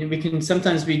we can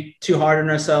sometimes be too hard on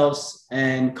ourselves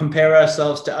and compare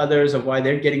ourselves to others of why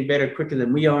they're getting better quicker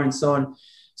than we are and so on.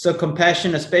 So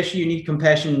compassion, especially you need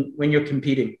compassion when you're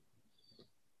competing.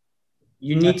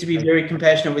 You need to be very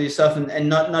compassionate with yourself and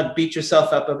not beat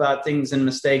yourself up about things and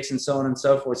mistakes and so on and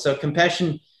so forth. So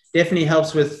compassion definitely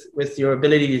helps with your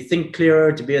ability to think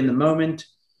clearer, to be in the moment,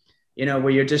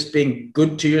 where you're just being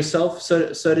good to yourself,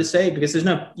 so to say, because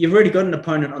you've already got an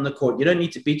opponent on the court. You don't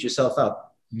need to beat yourself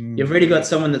up. You've already got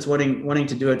someone that's wanting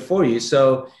to do it for you.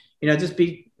 So,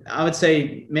 I would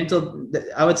say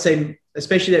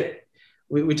especially that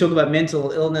we talk about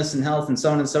mental illness and health and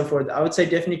so on and so forth. I would say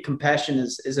definitely compassion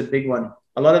is a big one.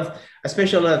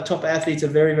 Especially a lot of top athletes are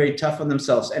very, very tough on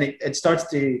themselves, and it starts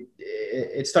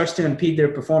to impede their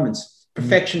performance.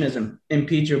 Perfectionism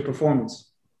impedes your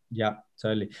performance. Yeah,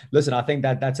 totally. Listen, I think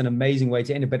that's an amazing way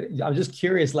to end it, but I'm just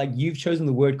curious, like you've chosen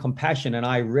the word compassion and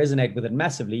I resonate with it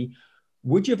massively.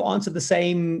 Would you have answered the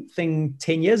same thing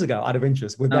 10 years ago out of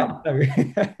interest? No.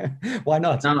 Why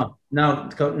not? No,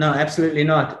 absolutely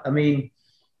not. I mean,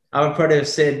 I would probably have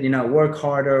said, work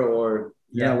harder or,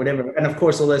 whatever. And of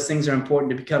course, all those things are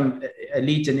important to become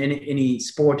elite in any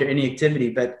sport or any activity,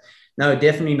 but no,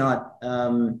 definitely not.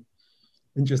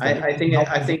 Interesting.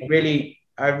 I think really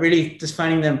just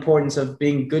finding the importance of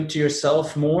being good to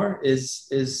yourself more is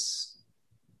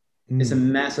a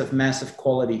massive, massive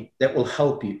quality that will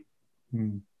help you.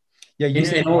 Yeah,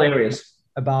 in all areas.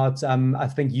 About I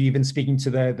think you even speaking to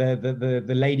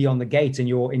the lady on the gate in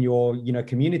your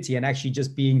community, and actually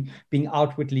just being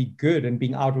outwardly good and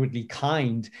being outwardly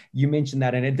kind. You mentioned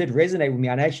that, and it did resonate with me.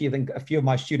 And actually, I think a few of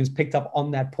my students picked up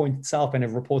on that point itself and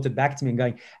have reported back to me and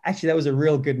going, actually, that was a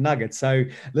real good nugget. So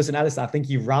listen, Allistair, I think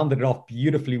you've rounded it off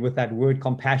beautifully with that word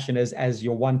compassion as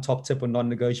your one top tip or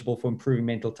non-negotiable for improving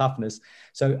mental toughness.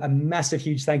 So a massive,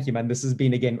 huge thank you, man. This has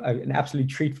been, again, an absolute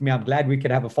treat for me. I'm glad we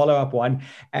could have a follow-up one.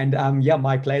 And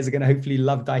my players are going to hopefully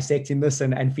love dissecting this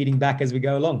and feeding back as we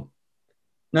go along.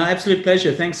 No, absolute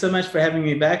pleasure. Thanks so much for having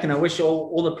me back. And I wish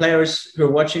all the players who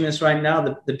are watching this right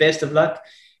now the best of luck.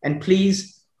 And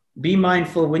please be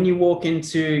mindful when you walk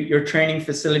into your training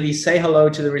facility, say hello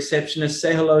to the receptionist,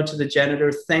 say hello to the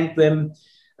janitor, thank them.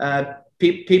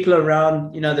 People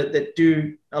around, that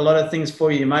do a lot of things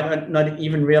for you. You might not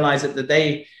even realize it, that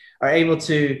they are able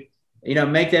to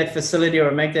make that facility or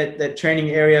make that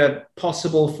training area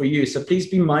possible for you. So please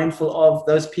be mindful of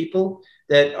those people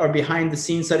that are behind the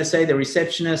scenes, so to say, the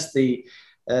receptionists,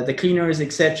 the cleaners,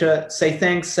 etc. Say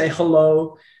thanks, say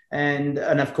hello, and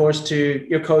of course to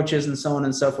your coaches and so on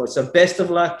and so forth. So best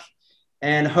of luck,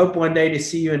 and hope one day to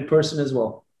see you in person as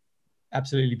well.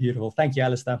 Absolutely beautiful. Thank you,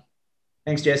 Allistair.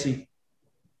 Thanks, Jesse.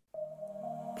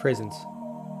 presence,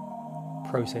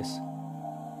 process,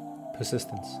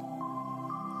 persistence,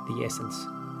 the essence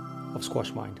of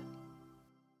SquashMind.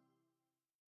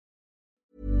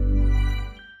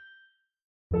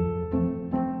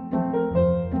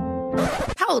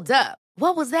 Hold up.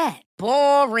 What was that?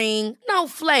 Boring. No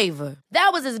flavor. That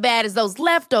was as bad as those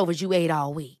leftovers you ate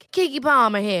all week. Keke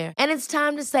Palmer here, and it's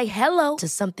time to say hello to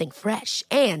something fresh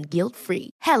and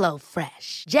guilt-free. Hello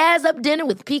Fresh. Jazz up dinner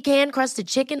with pecan-crusted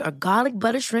chicken or garlic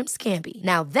butter shrimp scampi.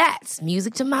 Now that's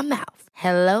music to my mouth.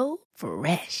 Hello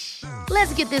Fresh.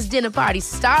 Let's get this dinner party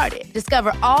started.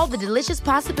 Discover all the delicious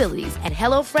possibilities at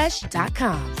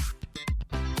hellofresh.com.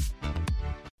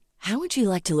 How would you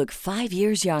like to look 5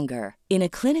 years younger? In a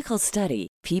clinical study,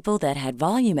 people that had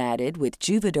volume added with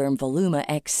Juvederm Voluma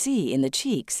XC in the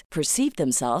cheeks perceived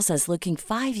themselves as looking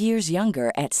 5 years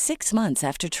younger at 6 months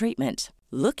after treatment.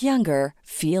 Look younger,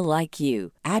 feel like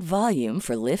you. Add volume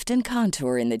for lift and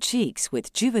contour in the cheeks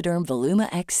with Juvederm Voluma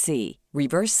XC.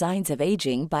 Reverse signs of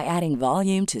aging by adding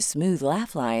volume to smooth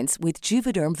laugh lines with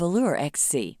Juvederm Volure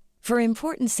XC. For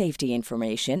important safety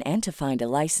information and to find a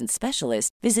licensed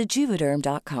specialist, visit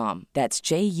Juvederm.com. That's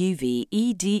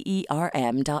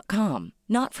JUVEDERM.com.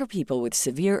 Not for people with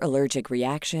severe allergic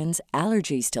reactions,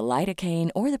 allergies to lidocaine,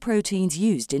 or the proteins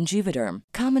used in Juvederm.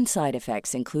 Common side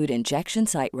effects include injection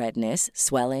site redness,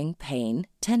 swelling, pain,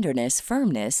 tenderness,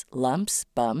 firmness, lumps,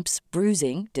 bumps,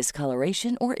 bruising,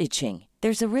 discoloration, or itching.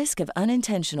 There's a risk of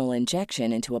unintentional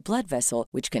injection into a blood vessel,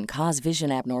 which can cause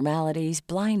vision abnormalities,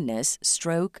 blindness,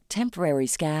 stroke, temporary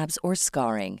scabs, or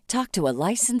scarring. Talk to a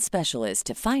licensed specialist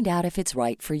to find out if it's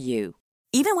right for you.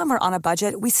 Even when we're on a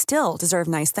budget, we still deserve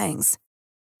nice things.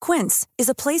 Quince is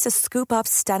a place to scoop up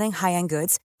stunning high-end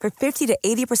goods for 50 to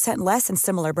 80% less than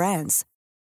similar brands.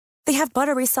 They have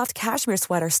buttery soft cashmere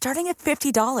sweaters starting at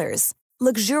 $50,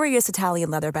 luxurious Italian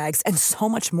leather bags, and so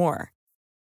much more.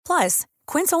 Plus,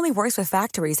 Quince only works with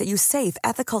factories that use safe,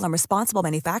 ethical, and responsible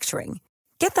manufacturing.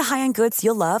 Get the high-end goods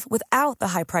you'll love without the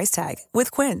high price tag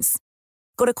with Quince.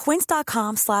 Go to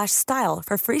quince.com/style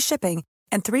for free shipping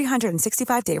and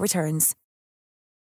 365-day returns.